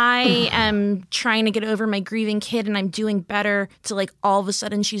I am trying to get over my grieving kid and I'm doing better, to like all of a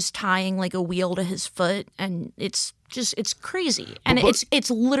sudden she's tying like a wheel to his foot, and it's just it's crazy, and it's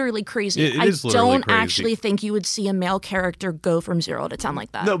literally crazy. It I is literally don't crazy. actually think you would see a male character go from 0 to 10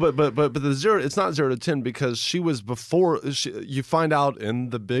 like that. No, but the 0, it's not 0 to 10 because she was before. You find out in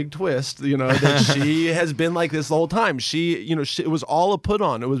the big twist, that she has been like this the whole time. It was all a put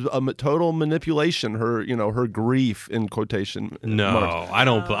on. It was a total manipulation. Her, her grief in quotation. No, marks.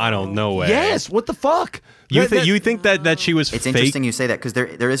 I don't. No way. Yes. What the fuck? You think that she was It's fake? interesting you say that because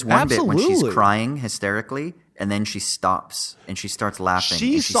there is one bit when she's Absolutely. crying hysterically and then she stops and she starts laughing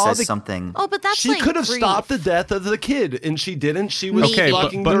She and she saw says the- something. Oh, but that's She like could have grief. stopped the death of the kid, and she didn't. She was Maybe.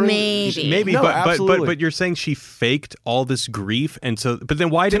 fucking but- during. Maybe. No, but absolutely. you're saying she faked all this grief, and so but then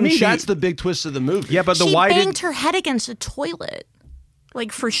why To didn't me, she? that's the big twist of the movie. yeah, but the She why banged did her head against a toilet,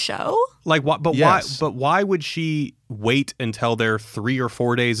 like for show. like what? But Yes. why would she wait until they're 3 or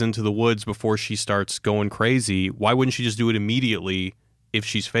 4 days into the woods before she starts going crazy? Why wouldn't she just do it immediately if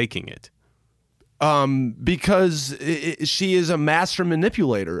she's faking it? Because she is a master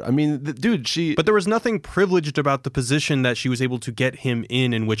manipulator. I mean, dude, she. But there was nothing privileged about the position that she was able to get him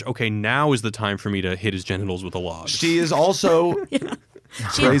in which, okay, now is the time for me to hit his genitals with a log. She is also.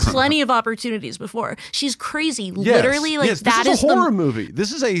 She had plenty of opportunities before. She's crazy. Yes, Literally, like yes, that this is a horror the movie.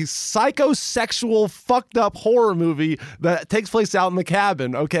 This is a psychosexual, fucked up horror movie that takes place out in the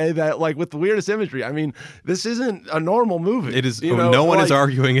cabin. Okay, that like with the weirdest imagery. I mean, this isn't a normal movie. It is. no one is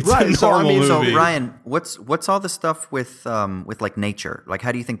arguing it's right, a so, I normal mean, movie. So Ryan, what's all the stuff with like nature? Like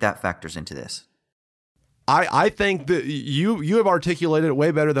how do you think that factors into this? I think that you have articulated it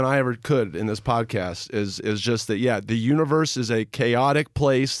way better than I ever could in this podcast. Is just that the universe is a chaotic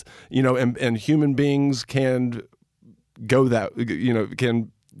place, and human beings can go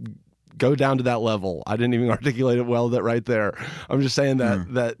can go down to that level. I didn't even articulate it well right there. I'm just saying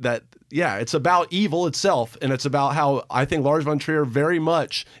that it's about evil itself, and it's about how I think Lars von Trier very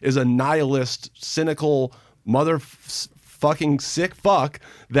much is a nihilist, cynical fucking sick fuck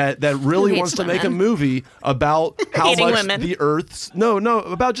that really hates wants to make a women. movie about how Hating much women. the Earth's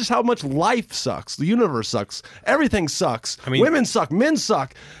about just how much life sucks, the universe sucks, everything sucks. I mean- women suck, men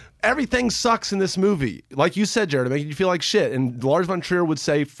suck. Everything sucks in this movie. Like you said, Jared, making you feel like shit. And Lars von Trier would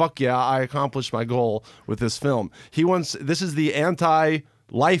say, fuck yeah, I accomplished my goal with this film. This is the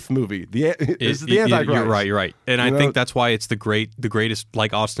anti-life movie. This is the Antichrist. You're right. And I think that's why it's the greatest,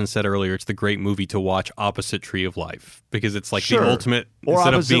 like Austin said earlier, it's the great movie to watch opposite Tree of Life. Because it's like Sure. the ultimate, Or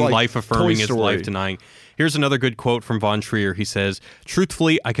instead of opposite, being like, life-affirming, Toy it's Story. life-denying. Here's another good quote from von Trier. He says,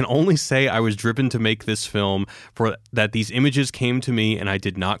 "Truthfully, I can only say I was driven to make this film for that these images came to me and I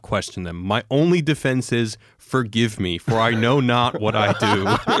did not question them. My only defense is, forgive me, for I know not what I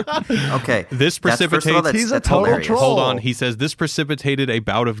do." Okay, This First of all, precipitates- He's a that's total hilarious. troll. Hold on. He says, "This precipitated a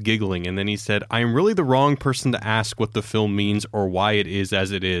bout of giggling." And then he said, "I am really the wrong person to ask what the film means or why it is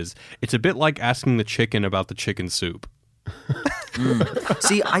as it is. It's a bit like asking the chicken about the chicken soup."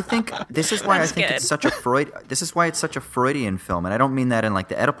 See, I think this is why That's I think good. it's such a This is why it's such a Freudian film, and I don't mean that in like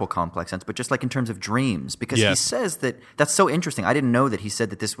the Oedipal complex sense, but just like in terms of dreams, because he Yes. says that's so interesting. I didn't know that he said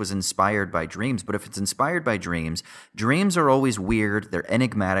that this was inspired by dreams, but if it's inspired by dreams, dreams are always weird. They're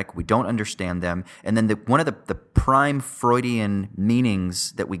enigmatic. We don't understand them, and then one of the prime Freudian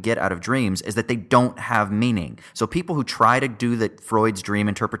meanings that we get out of dreams is that they don't have meaning. So people who try to do that Freud's dream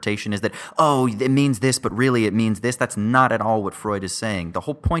interpretation is that, oh, it means this, but really it means this. That's not at all what Freud is saying. The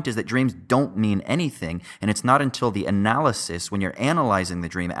whole point is that dreams don't mean anything, and it's not until the analysis, when you're analyzing the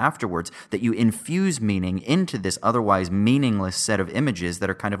dream afterwards, that you infuse meaning into this otherwise meaningless set of images that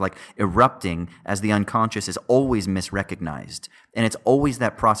are kind of like erupting as the unconscious is always misrecognized. And it's always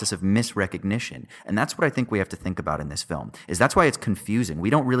that process of misrecognition. And that's what I think we have to think about in this film, is that's why it's confusing. We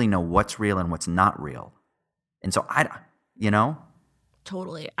don't really know what's real and what's not real. And so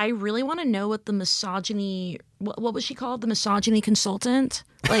Totally. I really want to know what the misogyny. What was she called? The misogyny consultant.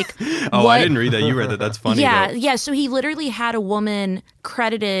 Like. Oh, what, I didn't read that. You read that. That's funny. Yeah, though. yeah. So he literally had a woman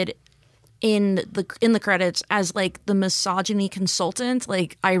credited in the credits as like the misogyny consultant,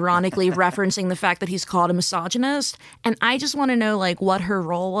 like ironically referencing the fact that he's called a misogynist. And I just want to know like what her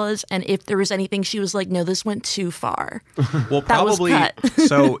role was and if there was anything she was like, no, this went too far. Well, That was probably. cut.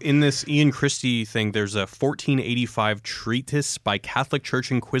 So in this Ian Christie thing, there's a 1485 treatise by Catholic Church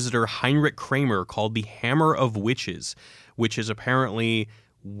Inquisitor Heinrich Kramer called The Hammer of Witches, which is apparently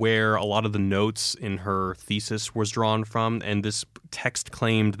where a lot of the notes in her thesis was drawn from. And this text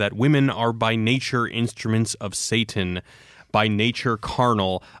claimed that women are by nature instruments of Satan, by nature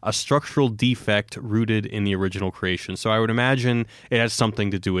carnal, a structural defect rooted in the original creation. So I would imagine it has something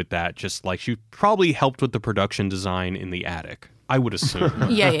to do with that, just like she probably helped with the production design in the attic. I would assume.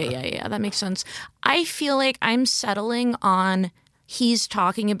 Yeah. That makes sense. I feel like I'm settling on he's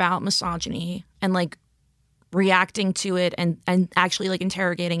talking about misogyny and like reacting to it and actually like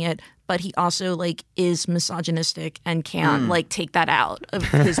interrogating it, but he also like is misogynistic and can't like take that out of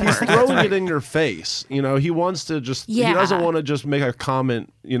his work. Throwing it in your face. You know, he wants to just, he Yeah. doesn't want to just make a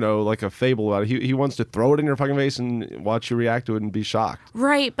comment, you know, like a fable about it. He wants to throw it in your fucking face and watch you react to it and be shocked.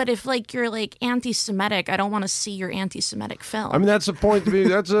 Right, but if like you're like anti-Semitic, I don't want to see your anti-Semitic film. I mean, that's a point to be,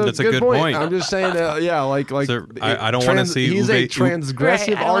 that's a good point. I'm just saying, So, I don't wanna see he's a Uwe- transgressive right,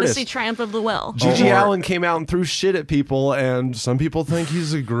 I want to artist. see Triumph of the Will. Gigi Allen came out and threw shit at people, and some people think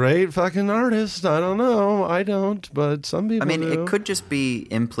he's a great fucking artist. I don't know. I don't, but some people I mean, do. it could just be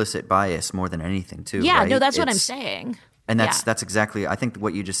implicit bias more than anything, too. Yeah, right? no, that's what I'm It's- saying. And Yeah. that's exactly, I think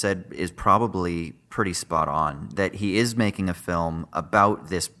what you just said is probably pretty spot on, that he is making a film about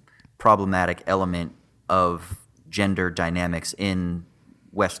this problematic element of gender dynamics in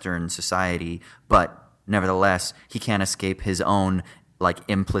Western society, but nevertheless, he can't escape his own like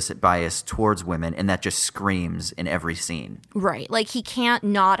implicit bias towards women, and that just screams in every scene. Right. Like he can't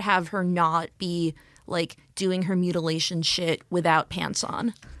not have her not be like doing her mutilation shit without pants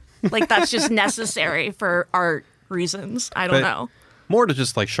on. Like that's just necessary for art reasons. I don't But know. More to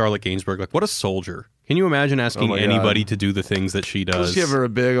just like Charlotte Gainsbourg, like what a soldier. Can you imagine asking my God. anybody to do the things that she does? Let's give her a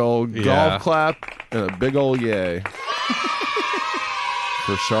big old Yeah. golf clap and a big old yay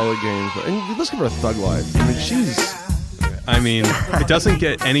for Charlotte Gainsbourg. And let's give her a Thug Life. I mean, I mean, it doesn't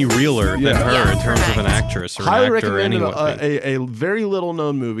get any realer than her Yeah, in terms of an correct. actress or highly an actor or recommended anyone. a very little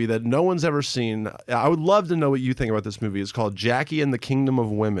known movie that no one's ever seen. I would love to know what you think about this movie. It's called Jackie and the Kingdom of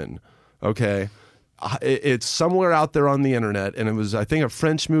Women. Okay. It's somewhere out there on the internet, and it was, I think, a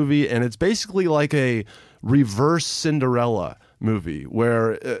French movie, and it's basically like a reverse Cinderella movie,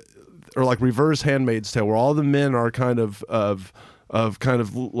 where, or like reverse Handmaid's Tale, where all the men are kind of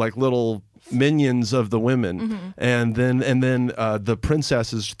like little minions of the women, and then the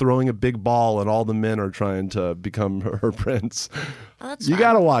princess is throwing a big ball, and all the men are trying to become her prince. Oh, that's You fun.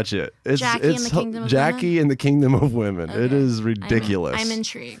 got to watch it. Jackie and the Kingdom of Jackie Women? and the Kingdom of Women. It Okay. is ridiculous. I'm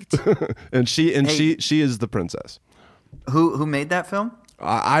intrigued. and she is the princess. Who made that film?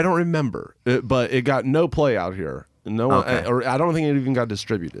 I don't remember, but it got no play out here. No one, Okay. or I don't think it even got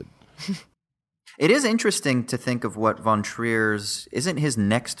distributed. It is interesting to think of what Von Trier's, isn't his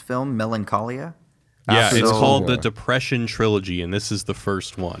next film Melancholia? Yeah, it's Absolutely. called the Depression Trilogy, and this is the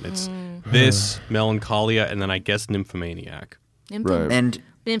first one. It's this, Melancholia, and then I guess Nymphomaniac. Right. And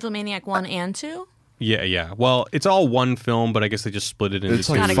Nymphomaniac 1 and 2? Yeah. Well, it's all one film, but I guess they just split it into It's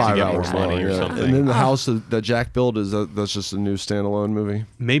two like to five get more hours money long. or Yeah. something. And then the house that Jack built that's just a new standalone movie.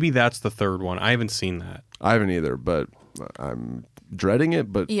 Maybe that's the third one. I haven't seen that. I haven't either, but I'm dreading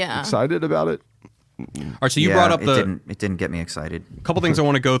it, but Yeah. excited about it. All right, so you yeah, brought up it didn't get me excited. couple things I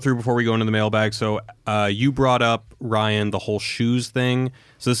want to go through before we go into the mailbag. So you brought up, Ryan, the whole shoes thing.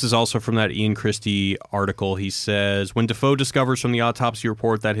 So this is also from that Ian Christie article. He says, when Defoe discovers from the autopsy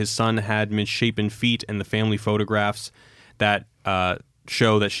report that his son had misshapen feet and the family photographs that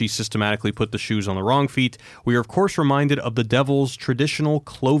show that she systematically put the shoes on the wrong feet, we are of course reminded of the devil's traditional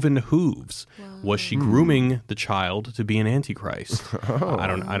cloven hooves. Was she grooming the child to be an antichrist? I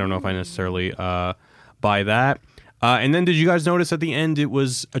don't know if I necessarily buy that. And then did you guys notice at the end it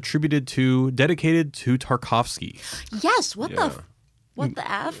was dedicated to Tarkovsky? Yes. What the F? Like,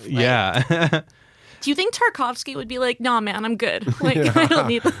 Yeah. Do you think Tarkovsky would be like, nah, man, I'm good. Like, I don't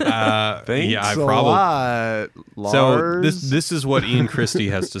need that. Thanks a probably. lot, So Lars. this is what Ian Christie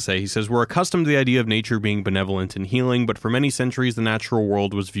has to say. He says, we're accustomed to the idea of nature being benevolent and healing, but for many centuries the natural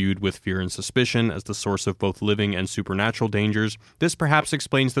world was viewed with fear and suspicion as the source of both living and supernatural dangers. This perhaps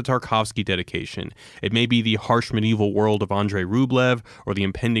explains the Tarkovsky dedication. It may be the harsh medieval world of Andrei Rublev, or the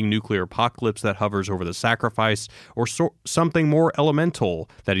impending nuclear apocalypse that hovers over the sacrifice, or something more elemental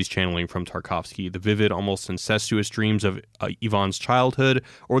that he's channeling from Tarkovsky, the vivid, almost incestuous dreams of Ivan's childhood,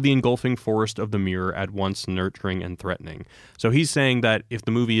 or the engulfing forest of the mirror, at once nurturing and threatening. So he's saying that if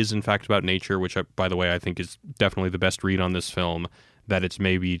the movie is in fact about nature, which by the way I think is definitely the best read on this film, that it's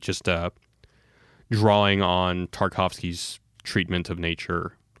maybe just drawing on Tarkovsky's treatment of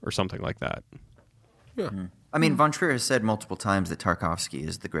nature or something like that. I mean, Von Trier has said multiple times that Tarkovsky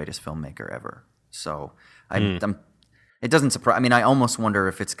is the greatest filmmaker ever. So it doesn't surprise. I mean, I almost wonder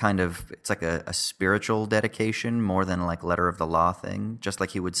if it's like a spiritual dedication more than like letter of the law thing. Just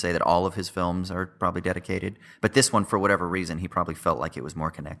like he would say that all of his films are probably dedicated, but this one, for whatever reason, he probably felt like it was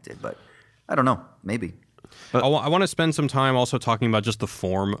more connected. But I don't know, maybe. I want to spend some time also talking about just the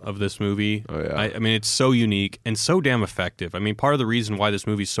form of this movie. Oh, yeah. I mean, it's so unique and so damn effective. I mean, part of the reason why this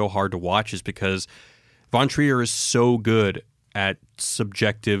movie is so hard to watch is because Von Trier is so good at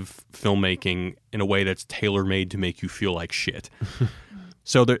subjective filmmaking in a way that's tailor-made to make you feel like shit.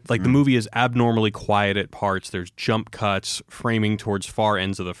 So the movie is abnormally quiet at parts. There's jump cuts, framing towards far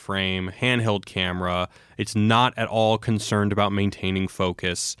ends of the frame, handheld camera. It's not at all concerned about maintaining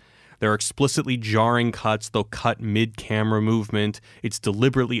focus. There are explicitly jarring cuts. They'll cut mid-camera movement. It's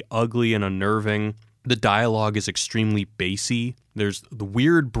deliberately ugly and unnerving. The dialogue is extremely bassy. There's the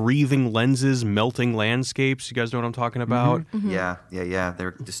weird breathing lenses, melting landscapes. You guys know what I'm talking about? Mm-hmm. Yeah.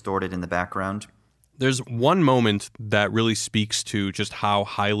 They're distorted in the background. There's one moment that really speaks to just how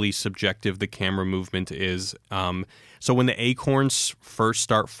highly subjective the camera movement is. So when the acorns first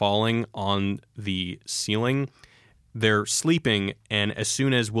start falling on the ceiling, they're sleeping, and as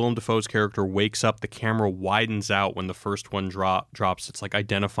soon as Willem Dafoe's character wakes up, the camera widens out when the first one drops. It's like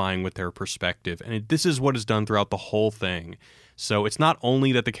identifying with their perspective. And this is what is done throughout the whole thing. So it's not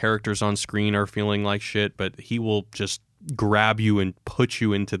only that the characters on screen are feeling like shit, but he will just grab you and put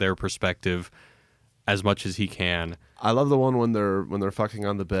you into their perspective as much as he can. I love the one when they're fucking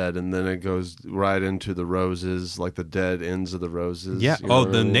on the bed, and then it goes right into the roses, like the dead ends of the roses. Yeah. You know what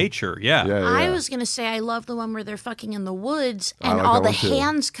I mean? Nature. Yeah. I was gonna say I love the one where they're fucking in the woods and like all that the one too.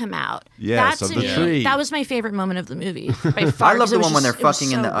 hands come out. Yes, That's of the to me- tree. That was my favorite moment of the movie. By far, I love 'cause it the was one when just- they're it was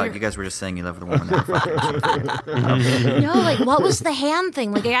fucking in so the. weird. You guys were just saying you love the one when they're fucking. No, like what was the hand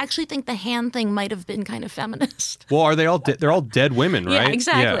thing? Like I actually think the hand thing might have been kind of feminist. Well, are they all? They're all dead women, right? Yeah,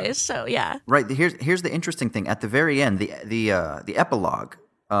 exactly. Yeah. So yeah. Right. Here's the interesting thing. At the very end, the epilogue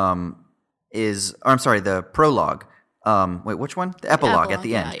the prologue. Wait, which one? The epilogue at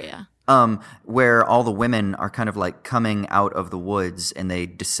the end. Yeah. Where all the women are kind of like coming out of the woods and they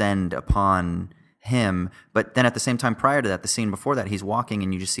descend upon him. But then at the same time, prior to that, the scene before that, he's walking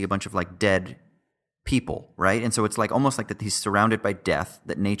and you just see a bunch of like dead people, right? And so it's like almost like that he's surrounded by death,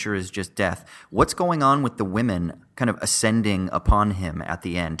 that nature is just death. What's going on with the women kind of ascending upon him at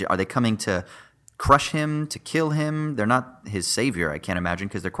the end? Are they coming to crush him, to kill him? They're not his savior, I can't imagine,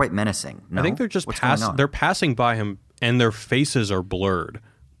 because they're quite menacing. No? I think they're just they're passing by him and their faces are blurred,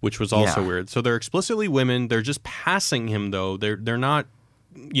 which was also weird. So they're explicitly women. They're just passing him though. They're not,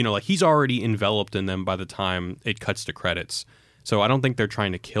 like he's already enveloped in them by the time it cuts to credits. So I don't think they're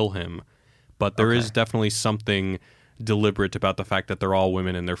trying to kill him, but there is definitely something deliberate about the fact that they're all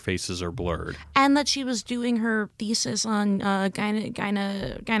women and their faces are blurred. And that she was doing her thesis on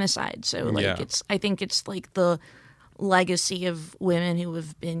gynecide. So like I think it's like the legacy of women who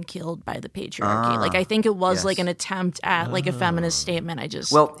have been killed by the patriarchy. Like I think it was like an attempt at like a feminist statement.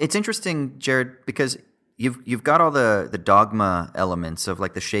 Well, it's interesting, Jared, because you've got all the dogma elements of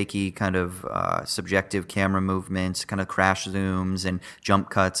like the shaky kind of subjective camera movements, kind of crash zooms and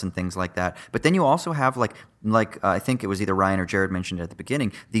jump cuts and things like that. But then you also have like I think it was either Ryan or Jared mentioned it at the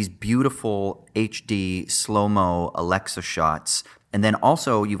beginning, these beautiful HD slow-mo Alexa shots. And then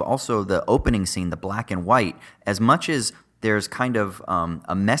you've also the opening scene, the black and white. As much as there's kind of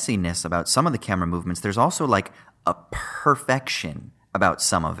a messiness about some of the camera movements, there's also like a perfection about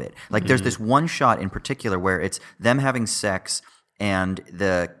some of it. Like there's this one shot in particular where it's them having sex and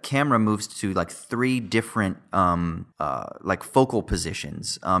the camera moves to like 3 different like focal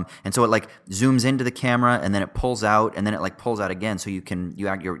positions. And so it like zooms into the camera and then it pulls out and then it like pulls out again. So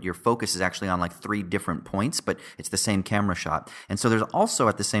your focus is actually on like 3 different points, but it's the same camera shot. And so there's also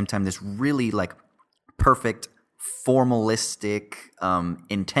at the same time this really like perfect formalistic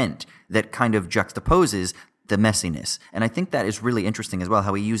intent that kind of juxtaposes the messiness. And I think that is really interesting as well,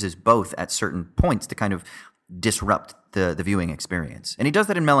 how he uses both at certain points to kind of disrupt the viewing experience. And he does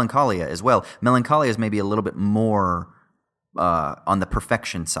that in Melancholia as well. Melancholia is maybe a little bit more on the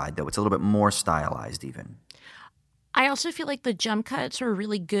perfection side, though. It's a little bit more stylized even. I also feel like the jump cuts are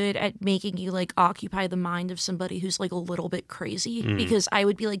really good at making you like occupy the mind of somebody who's like a little bit crazy, because I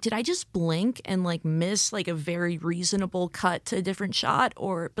would be like, did I just blink and like miss like a very reasonable cut to a different shot?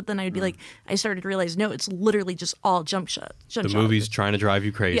 But then I would be like, I started to realize, no, it's literally just all jump shot. The movie's trying to drive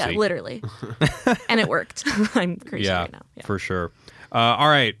you crazy. Yeah, literally. And it worked. I'm crazy right now. Yeah, for sure. All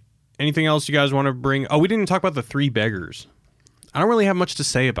right. Anything else you guys want to bring? Oh, we didn't talk about the 3 beggars. I don't really have much to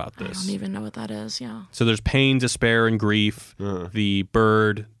say about this. I don't even know what that is, yeah. So there's pain, despair, and grief. The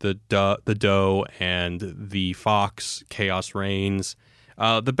bird, the doe, and the fox, chaos reigns.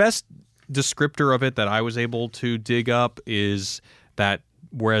 The best descriptor of it that I was able to dig up is that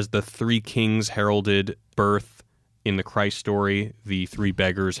whereas the 3 kings heralded birth in the Christ story, the 3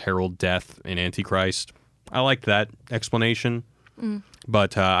 beggars herald death in Antichrist. I liked that explanation.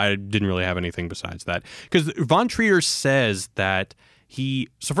 But I didn't really have anything besides that. Because Von Trier says that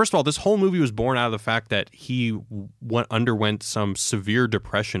so first of all, this whole movie was born out of the fact that he underwent some severe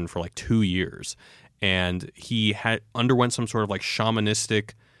depression for like 2 years. And he underwent some sort of like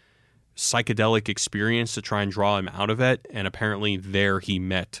shamanistic psychedelic experience to try and draw him out of it. And apparently there he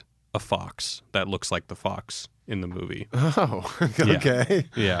met a fox that looks like the fox in the movie. Oh, okay.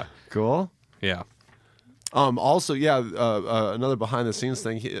 Yeah. Cool. Yeah. Also, another behind the scenes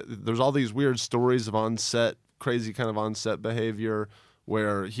thing. There's all these weird stories of crazy kind of on-set behavior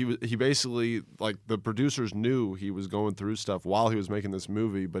where he basically, like, the producers knew he was going through stuff while he was making this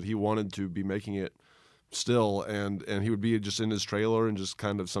movie, but he wanted to be making it still, and he would be just in his trailer and just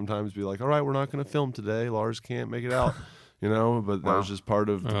kind of sometimes be like, all right, we're not going to film today. Lars can't make it out, but that was just part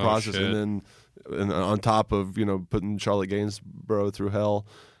of the process. Shit. And on top of, putting Charlotte Gainsborough through hell.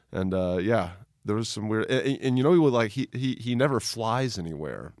 And, there was some weird, and he would he never flies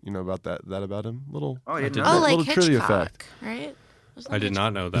anywhere. You know about that about him? Little I didn't Oh, know. like little trivia Hitchcock, fact. right? I did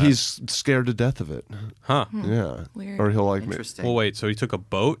not know that. He's scared to death of it. Huh. Yeah, Weird. or he'll Interesting. Well, wait, so he took a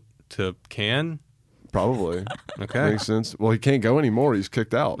boat to Cannes? probably Okay. makes sense. Well, he can't go anymore. He's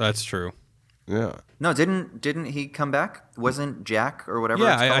kicked out. That's true. Yeah, No, didn't he come back? Wasn't Jack or whatever?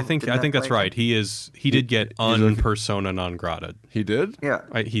 Yeah, it's I called, think didn't that's play right. He did get persona non grata. he did. Yeah,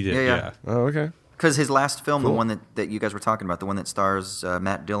 He did, Yeah, yeah. yeah. Oh, okay. because his last film, Cool. the one that you guys were talking about, the one that stars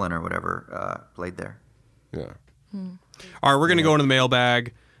Matt Dillon or whatever, played there. Yeah. All right, we're going to go into the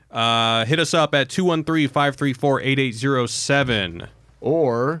mailbag. Hit us up at 213-534-8807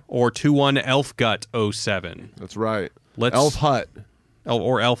 Or 21-ELFGUT07. that's right. Let's- Elf Hut.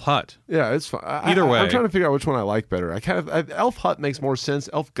 Or Elf Hut. Yeah, it's fine. Either way. I'm trying to figure out which one I like better. Elf Hut makes more sense.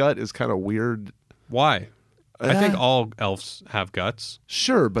 Elf Gut is kind of weird. Why? I think all elves have guts.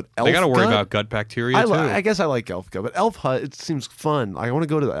 Sure, but Elf They got to worry Gut? about gut bacteria, too. I guess I like Elf Gut, but Elf Hut, it seems fun. I want to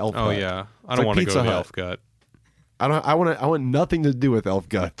go to the Elf Hut. Oh, yeah. I It's don't like want to go Pizza to the Hut. Elf Gut. I want nothing to do with Elf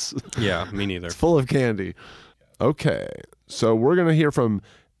Guts. Yeah, me neither. It's full of candy. Okay, so we're gonna hear from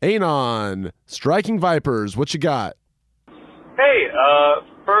Anon, Striking Vipers. What you got? Hey,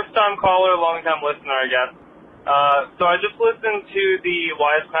 first-time caller, long-time listener, I guess. So I just listened to the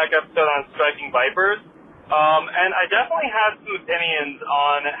Wisecrack episode on Striking Vipers, and I definitely had some opinions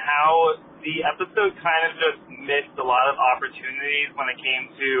on how the episode kind of just missed a lot of opportunities when it came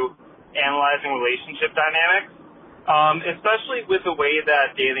to analyzing relationship dynamics, especially with the way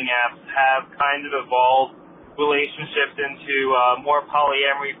that dating apps have kind of evolved relationships into more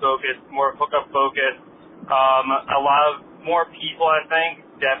polyamory-focused, more hookup-focused. A lot of more people, I think,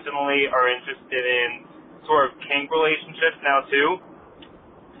 definitely are interested in sort of kink relationships now, too.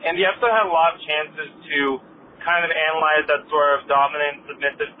 And the episode had a lot of chances to kind of analyze that sort of dominant,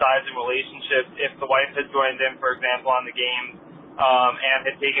 submissive sides in relationships if the wife had joined in, for example, on the game and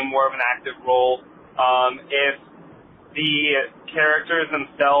had taken more of an active role. If the characters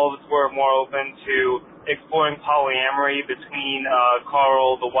themselves were more open to exploring polyamory between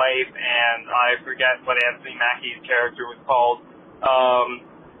Carl, the wife, and I forget what Anthony Mackie's character was called.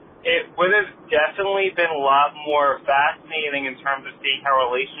 It would have definitely been a lot more fascinating in terms of seeing how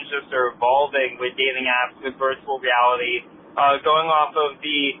relationships are evolving with dating apps, with virtual reality, going off of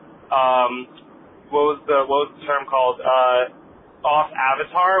the what was the term called? Off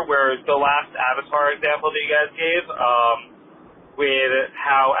Avatar, where the last Avatar example that you guys gave, with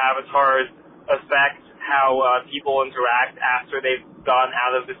how avatars affect how people interact after they've gone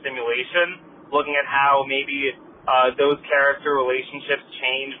out of the simulation, looking at how maybe those character relationships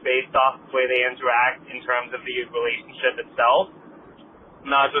change based off the way they interact in terms of the relationship itself,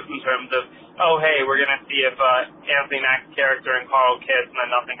 not just in terms of, oh, hey, we're going to see if Anthony Mack's character and Carl kiss and then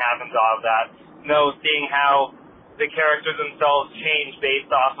nothing happens out of that. No, seeing how the characters themselves change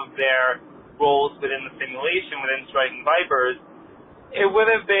based off of their roles within the simulation, within Striking Vipers. It would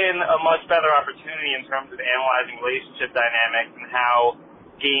have been a much better opportunity in terms of analyzing relationship dynamics and how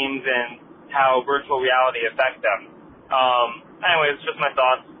games and how virtual reality affect them. Anyway, it's just my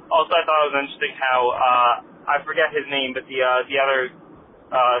thoughts. Also, I thought it was interesting how, I forget his name, but the other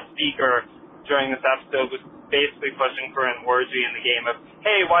speaker during this episode was basically pushing for an orgy in the game of,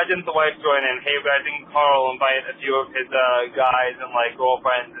 hey, why didn't the wife join in? Hey, why didn't Carl invite a few of his guys and like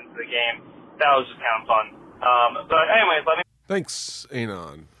girlfriends into the game? That was just kind of fun. But anyways, let me. Thanks,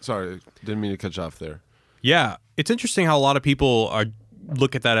 Anon. Sorry, didn't mean to cut you off there. Yeah, it's interesting how a lot of people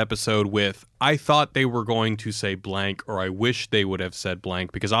look at that episode with, I thought they were going to say blank, or I wish they would have said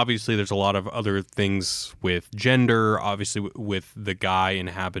blank, because obviously there's a lot of other things with gender, obviously with the guy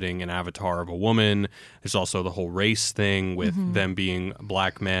inhabiting an avatar of a woman. There's also the whole race thing with them being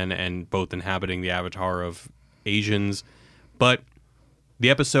black men and both inhabiting the avatar of Asians. But the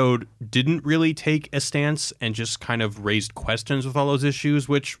episode didn't really take a stance and just kind of raised questions with all those issues,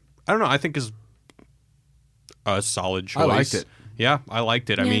 which, I don't know, I think is a solid choice. I liked it. Yeah, I liked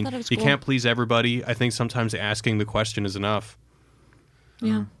it. I Yeah, I mean, thought it was you cool. can't please everybody. I think sometimes asking the question is enough.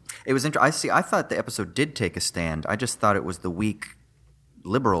 Yeah. It was interesting. I thought the episode did take a stand. I just thought it was the weak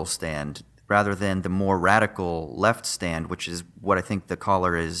liberal stand rather than the more radical left stand, which is what I think the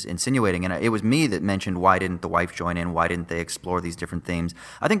caller is insinuating. And it was me that mentioned, why didn't the wife join in? Why didn't they explore these different themes?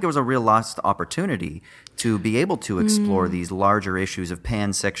 I think there was a real lost opportunity to be able to explore these larger issues of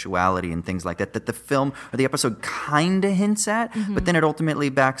pansexuality and things like that the film or the episode kind of hints at, but then it ultimately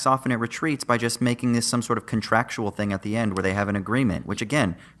backs off and it retreats by just making this some sort of contractual thing at the end where they have an agreement, which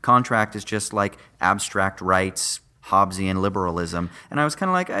again, contract is just like abstract rights, Hobbesian liberalism. And I was kind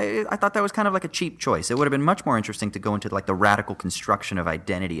of like, I thought that was kind of like a cheap choice. It would have been much more interesting to go into like the radical construction of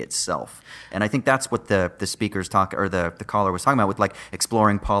identity itself. And I think that's what the speakers talk, or the caller was talking about, with like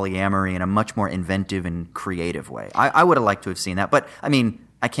exploring polyamory in a much more inventive and creative way. I would have liked to have seen that. But I mean,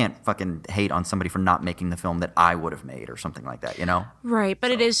 I can't fucking hate on somebody for not making the film that I would have made or something like that, you know? Right.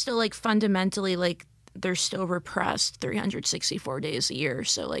 But it is still like fundamentally like they're still repressed 364 days a year.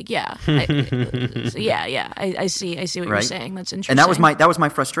 So like, yeah, I see what you're saying. That's interesting. And that was my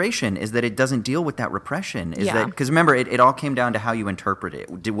frustration, is that it doesn't deal with that repression. Because remember, it all came down to how you interpret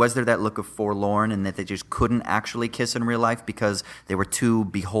it. Was there that look of forlorn and that they just couldn't actually kiss in real life because they were too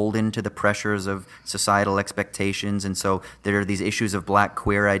beholden to the pressures of societal expectations? And so there are these issues of black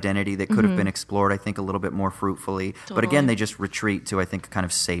queer identity that could have been explored, I think, a little bit more fruitfully. Totally. But again, they just retreat to, I think, a kind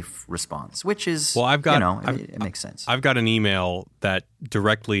of safe response, which is... Well, it makes sense. I've got an email that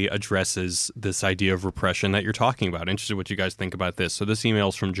directly addresses this idea of repression that you're talking about. Interested what you guys think about this. So this email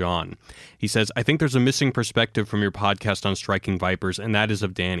is from John. He says, I think there's a missing perspective from your podcast on Striking Vipers, and that is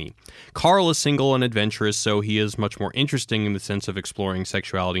of Danny. Carl is single and adventurous, so he is much more interesting in the sense of exploring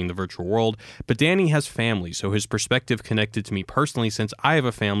sexuality in the virtual world. But Danny has family, so his perspective connected to me personally since I have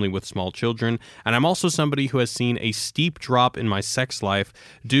a family with small children, and I'm also somebody who has seen a steep drop in my sex life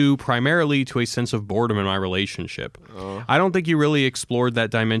due primarily to a sense of boredom in my relationship. I don't think you really explored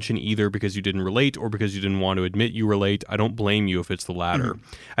that dimension either because you didn't relate or because you didn't want to admit you relate. I don't blame you if it's the latter.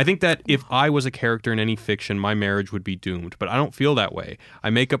 I think that if I was a character in any fiction, my marriage would be doomed, but I don't feel that way. I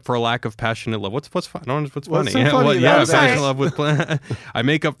make up for a lack of passionate love. What's funny? Passionate love with I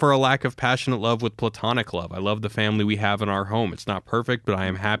make up for a lack of passionate love with platonic love. I love the family we have in our home. It's not perfect, but I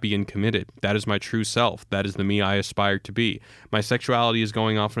am happy and committed. That is my true self. That is the me I aspire to be. My sexuality is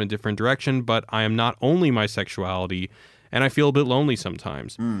going off in a different direction, but I am not only my sexuality, and I feel a bit lonely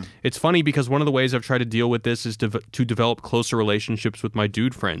sometimes. It's funny because one of the ways I've tried to deal with this is to develop closer relationships with my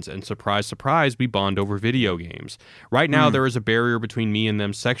dude friends, and surprise, surprise, we bond over video games. Right now, there is a barrier between me and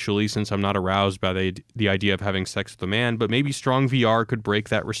them sexually since I'm not aroused by the idea of having sex with a man, but maybe strong VR could break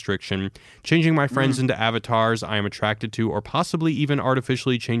that restriction, changing my friends into avatars I am attracted to, or possibly even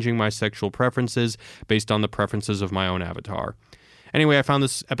artificially changing my sexual preferences based on the preferences of my own avatar. Anyway, I found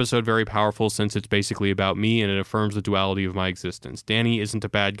this episode very powerful since it's basically about me and it affirms the duality of my existence. Danny isn't a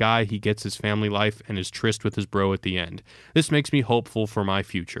bad guy. He gets his family life and is tryst with his bro at the end. This makes me hopeful for my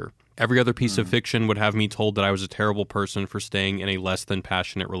future. Every other piece of fiction would have me told that I was a terrible person for staying in a less than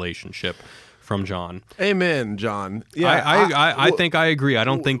passionate relationship. From John. Amen, John. Yeah, I think I agree. I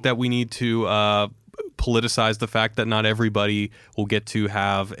don't think that we need to politicize the fact that not everybody will get to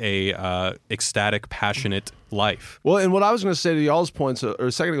have a ecstatic, passionate life. Well, and what I was going to say to y'all's points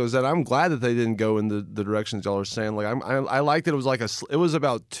a second ago is that I'm glad that they didn't go in the directions y'all are saying. Like, I liked it. It was like it was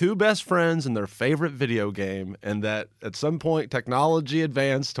about two best friends and their favorite video game, and that at some point technology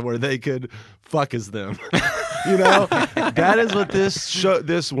advanced to where they could fuck as them. You know, that is what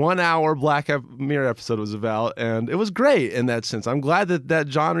this 1 hour Black Mirror episode was about, and it was great in that sense. I'm glad that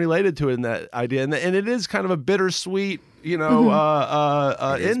John related to it in that idea, and it is kind of a bittersweet, you know,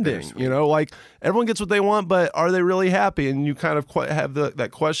 ending. You know, like everyone gets what they want, but are they really happy? And you kind of have that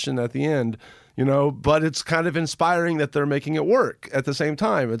question at the end. You know, but it's kind of inspiring that they're making it work at the same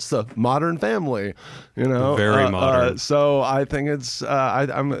time. It's the Modern Family, you know. Very modern. So I think it's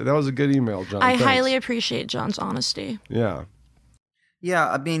that was a good email, John. I highly appreciate John's honesty. Yeah.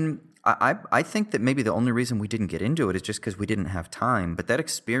 Yeah, I mean, I think that maybe the only reason we didn't get into it is just because we didn't have time. But that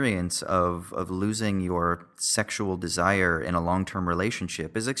experience of losing your sexual desire in a long-term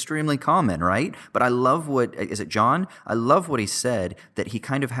relationship is extremely common, right? But I love is it John? I love what he said, that he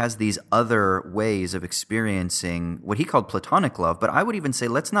kind of has these other ways of experiencing what he called platonic love. But I would even say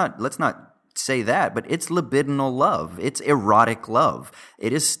let's not say that, but it's libidinal love. It's erotic love.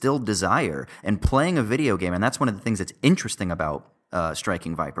 It is still desire. And playing a video game, and that's one of the things that's interesting about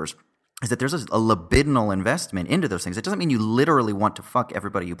Striking Vipers, is that there's a libidinal investment into those things. It doesn't mean you literally want to fuck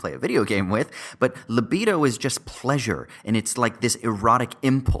everybody you play a video game with, but libido is just pleasure, and it's like this erotic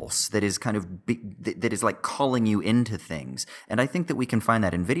impulse that is kind of that is like calling you into things. And I think that we can find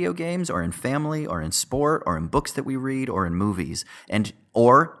that in video games, or in family, or in sport, or in books that we read, or in movies,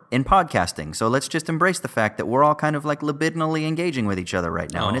 or in podcasting. So let's just embrace the fact that we're all kind of like libidinally engaging with each other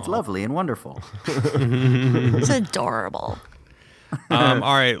right now, and it's lovely and wonderful. It's adorable. All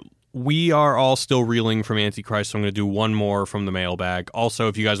right. We are all still reeling from Antichrist, so I'm going to do one more from the mailbag. Also,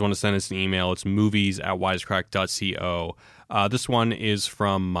 if you guys want to send us an email, it's movies@wisecrack.co. This one is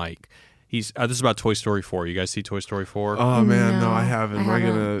from Mike. This is about Toy Story 4. You guys see Toy Story 4? Oh man, no, I haven't. haven't.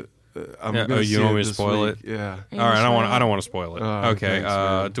 We're gonna. I'm gonna you see want it me to this spoil week. it? Yeah. All right, I don't want to spoil it. Oh, okay, thanks,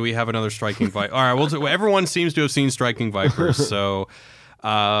 man. do we have another Striking Viper? All right, everyone seems to have seen Striking Vipers, so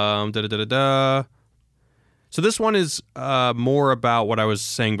So this one is more about what I was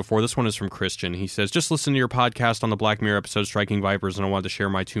saying before. This one is from Christian. He says, just listen to your podcast on the Black Mirror episode Striking Vipers, and I wanted to share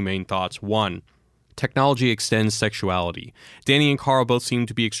my two main thoughts. One, technology extends sexuality. Danny and Carl both seem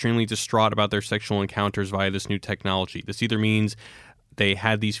to be extremely distraught about their sexual encounters via this new technology. This either means they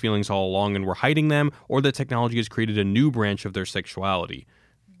had these feelings all along and were hiding them, or that technology has created a new branch of their sexuality.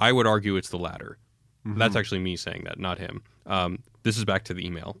 I would argue it's the latter. Mm-hmm. That's actually me saying that, not him. This is back to the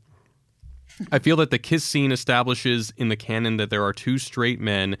email. I feel that the kiss scene establishes in the canon that there are two straight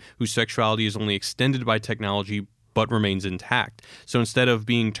men whose sexuality is only extended by technology but remains intact. So instead of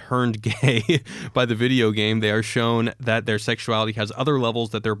being turned gay by the video game, they are shown that their sexuality has other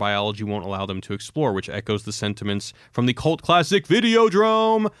levels that their biology won't allow them to explore, which echoes the sentiments from the cult classic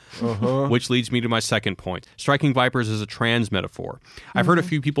Videodrome. Which leads me to my second point. Striking Vipers is a trans metaphor. I've heard a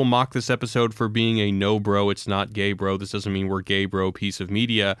few people mock this episode for being a no bro, it's not gay bro, this doesn't mean we're gay bro piece of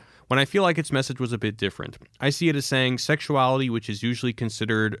media, when I feel like its message was a bit different. I see it as saying sexuality, which is usually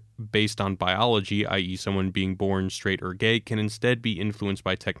considered based on biology, i.e. someone being born straight or gay, can instead be influenced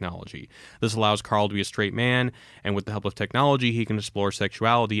by technology. This allows Carl to be a straight man, and with the help of technology, he can explore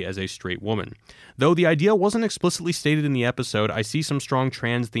sexuality as a straight woman. Though the idea wasn't explicitly stated in the episode, I see some strong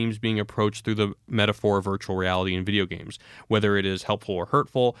trans themes being approached through the metaphor of virtual reality in video games. Whether it is helpful or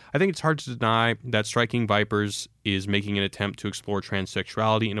hurtful, I think it's hard to deny that Striking Vipers is making an attempt to explore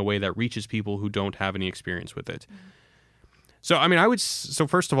transsexuality in a way that reaches people who don't have any experience with it. So, I mean, so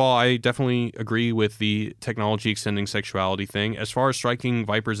first of all, I definitely agree with the technology extending sexuality thing. As far as Striking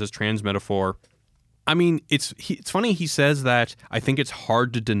Vipers as trans metaphor, I mean, it's funny he says that I think it's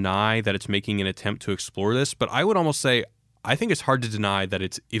hard to deny that it's making an attempt to explore this, but I would almost say I think it's hard to deny that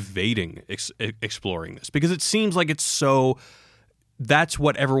it's evading exploring this, because it seems like it's so, that's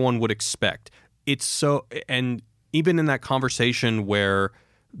what everyone would expect. It's so, and even in that conversation where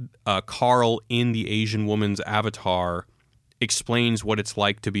Carl in the Asian woman's avatar explains what it's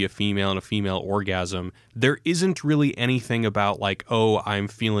like to be a female and a female orgasm, there isn't really anything about like, oh, I'm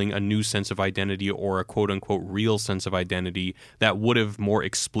feeling a new sense of identity or a quote-unquote real sense of identity that would have more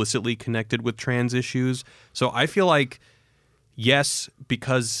explicitly connected with trans issues. So I feel like, yes,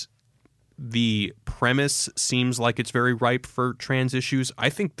 because the premise seems like it's very ripe for trans issues, I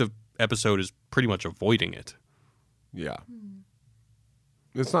think the episode is pretty much avoiding it. Yeah.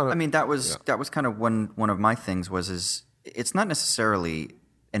 It's not. I mean, that was kind of one of my things is it's not necessarily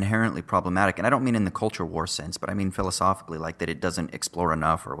inherently problematic, and I don't mean in the culture war sense, but I mean philosophically, like that it doesn't explore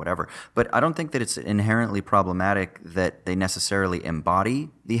enough or whatever. But I don't think that it's inherently problematic that they necessarily embody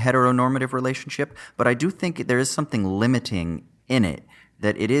the heteronormative relationship, but I do think there is something limiting in it,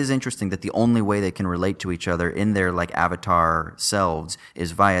 that it is interesting that the only way they can relate to each other in their like avatar selves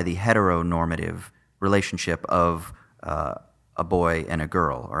is via the heteronormative relationship of a boy and a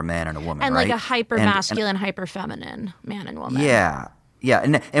girl, or a man and a woman, and right? like a hyper masculine, hyper feminine man and woman. Yeah,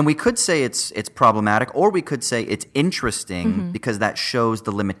 and we could say it's problematic, or we could say it's interesting because that shows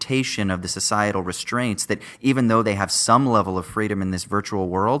the limitation of the societal restraints, that even though they have some level of freedom in this virtual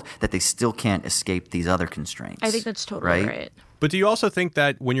world, that they still can't escape these other constraints. I think that's totally right. But do you also think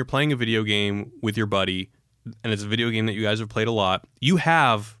that when you're playing a video game with your buddy, and it's a video game that you guys have played a lot, you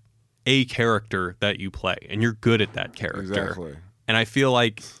have a character that you play, and you're good at that character. Exactly. And I feel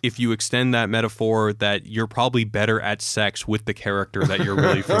like if you extend that metaphor, that you're probably better at sex with the character that you're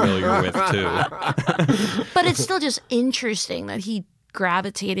really familiar with, too. But it's still just interesting that he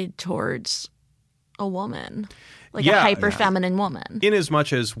gravitated towards a woman, like a hyper feminine woman. In as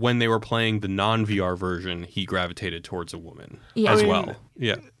much as when they were playing the non-VR version, he gravitated towards a woman as well.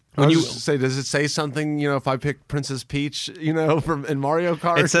 Yeah. When you say, does it say something? If I pick Princess Peach, from in Mario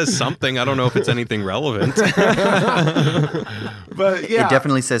Kart, it says something. I don't know if it's anything relevant. But yeah, It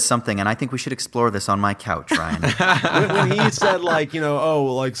definitely says something, and I think we should explore this on my couch, Ryan. when he said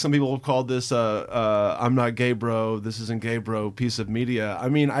some people have called this I'm not gay bro, this isn't gay bro piece of media. I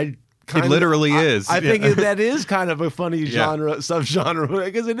mean, It literally is. I think that is kind of a funny subgenre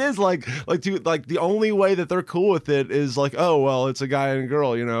because it is like the only way that they're cool with it is like, oh well, it's a guy and a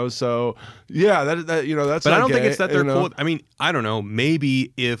girl, So yeah, that's. But I don't think gay, it's that they're cool. I mean, I don't know.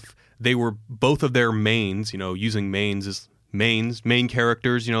 Maybe if they were both of their mains, using mains as main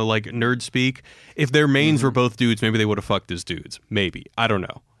characters, like nerd speak. If their mains were both dudes, maybe they would have fucked as dudes. Maybe. I don't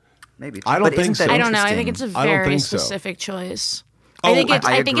know. Maybe. I don't But think isn't that so. I don't know. I interesting? think it's a I don't very think so. specific choice. Oh, I think it's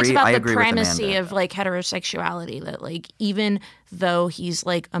I about the agree with primacy Amanda. of like heterosexuality, that like even though he's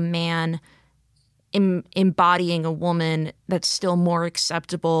like a man embodying a woman, that's still more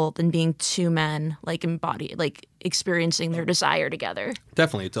acceptable than being two men like experiencing their desire together.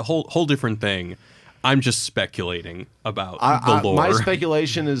 Definitely. It's a whole different thing. I'm just speculating about the lore. My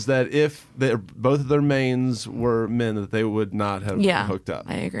speculation is that if both of their mains were men, that they would not have hooked up.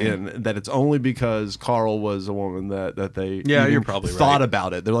 I agree. And that it's only because Carl was a woman that they you're probably thought right.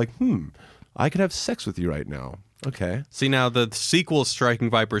 about it. They're like, I could have sex with you right now. Okay. See, now the sequel Striking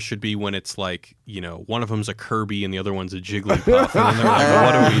Vipers should be when it's like, one of them's a Kirby and the other one's a Jigglypuff. And then they're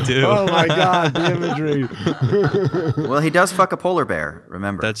like, what do we do? Oh my God, the imagery. Well, he does fuck a polar bear,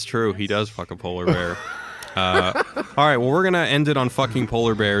 remember. That's true. He does fuck a polar bear. All right, well, we're going to end it on fucking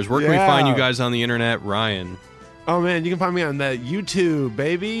polar bears. Where can we find you guys on the internet? Ryan. Oh man, you can find me on that YouTube,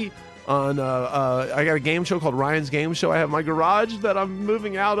 baby. On I got a game show called Ryan's Game Show. I have my garage that I'm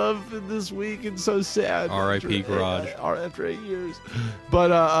moving out of this week. It's so sad. R.I.P. garage. After 8 years.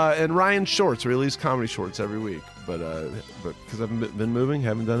 But and Ryan Shorts, release comedy shorts every week. But because I've been moving,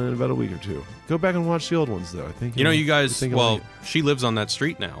 haven't done it in about a week or two. Go back and watch the old ones though. I think you guys. Well, she lives on that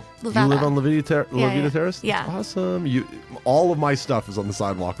street now. you live on La Vida yeah. Terrace? Yeah. That's awesome. All of my stuff is on the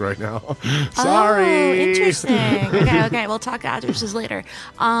sidewalk right now. Sorry. Oh, interesting. Okay. We'll talk addresses later.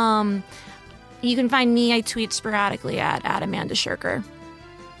 You can find me. I tweet sporadically at Amanda Shirker.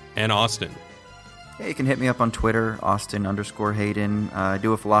 And Austin. Yeah, you can hit me up on Twitter, Austin_Hayden. I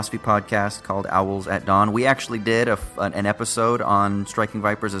do a philosophy podcast called Owls at Dawn. We actually did an episode on Striking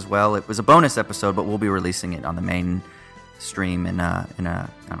Vipers as well. It was a bonus episode, but we'll be releasing it on the main stream in I don't know,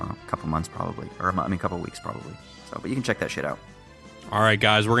 a couple months probably, or a couple weeks probably. So, but you can check that shit out. All right,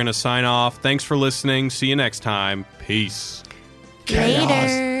 guys, we're going to sign off. Thanks for listening. See you next time. Peace. Chaos.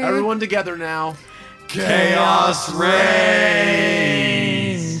 Later. Everyone together now. Chaos reigns.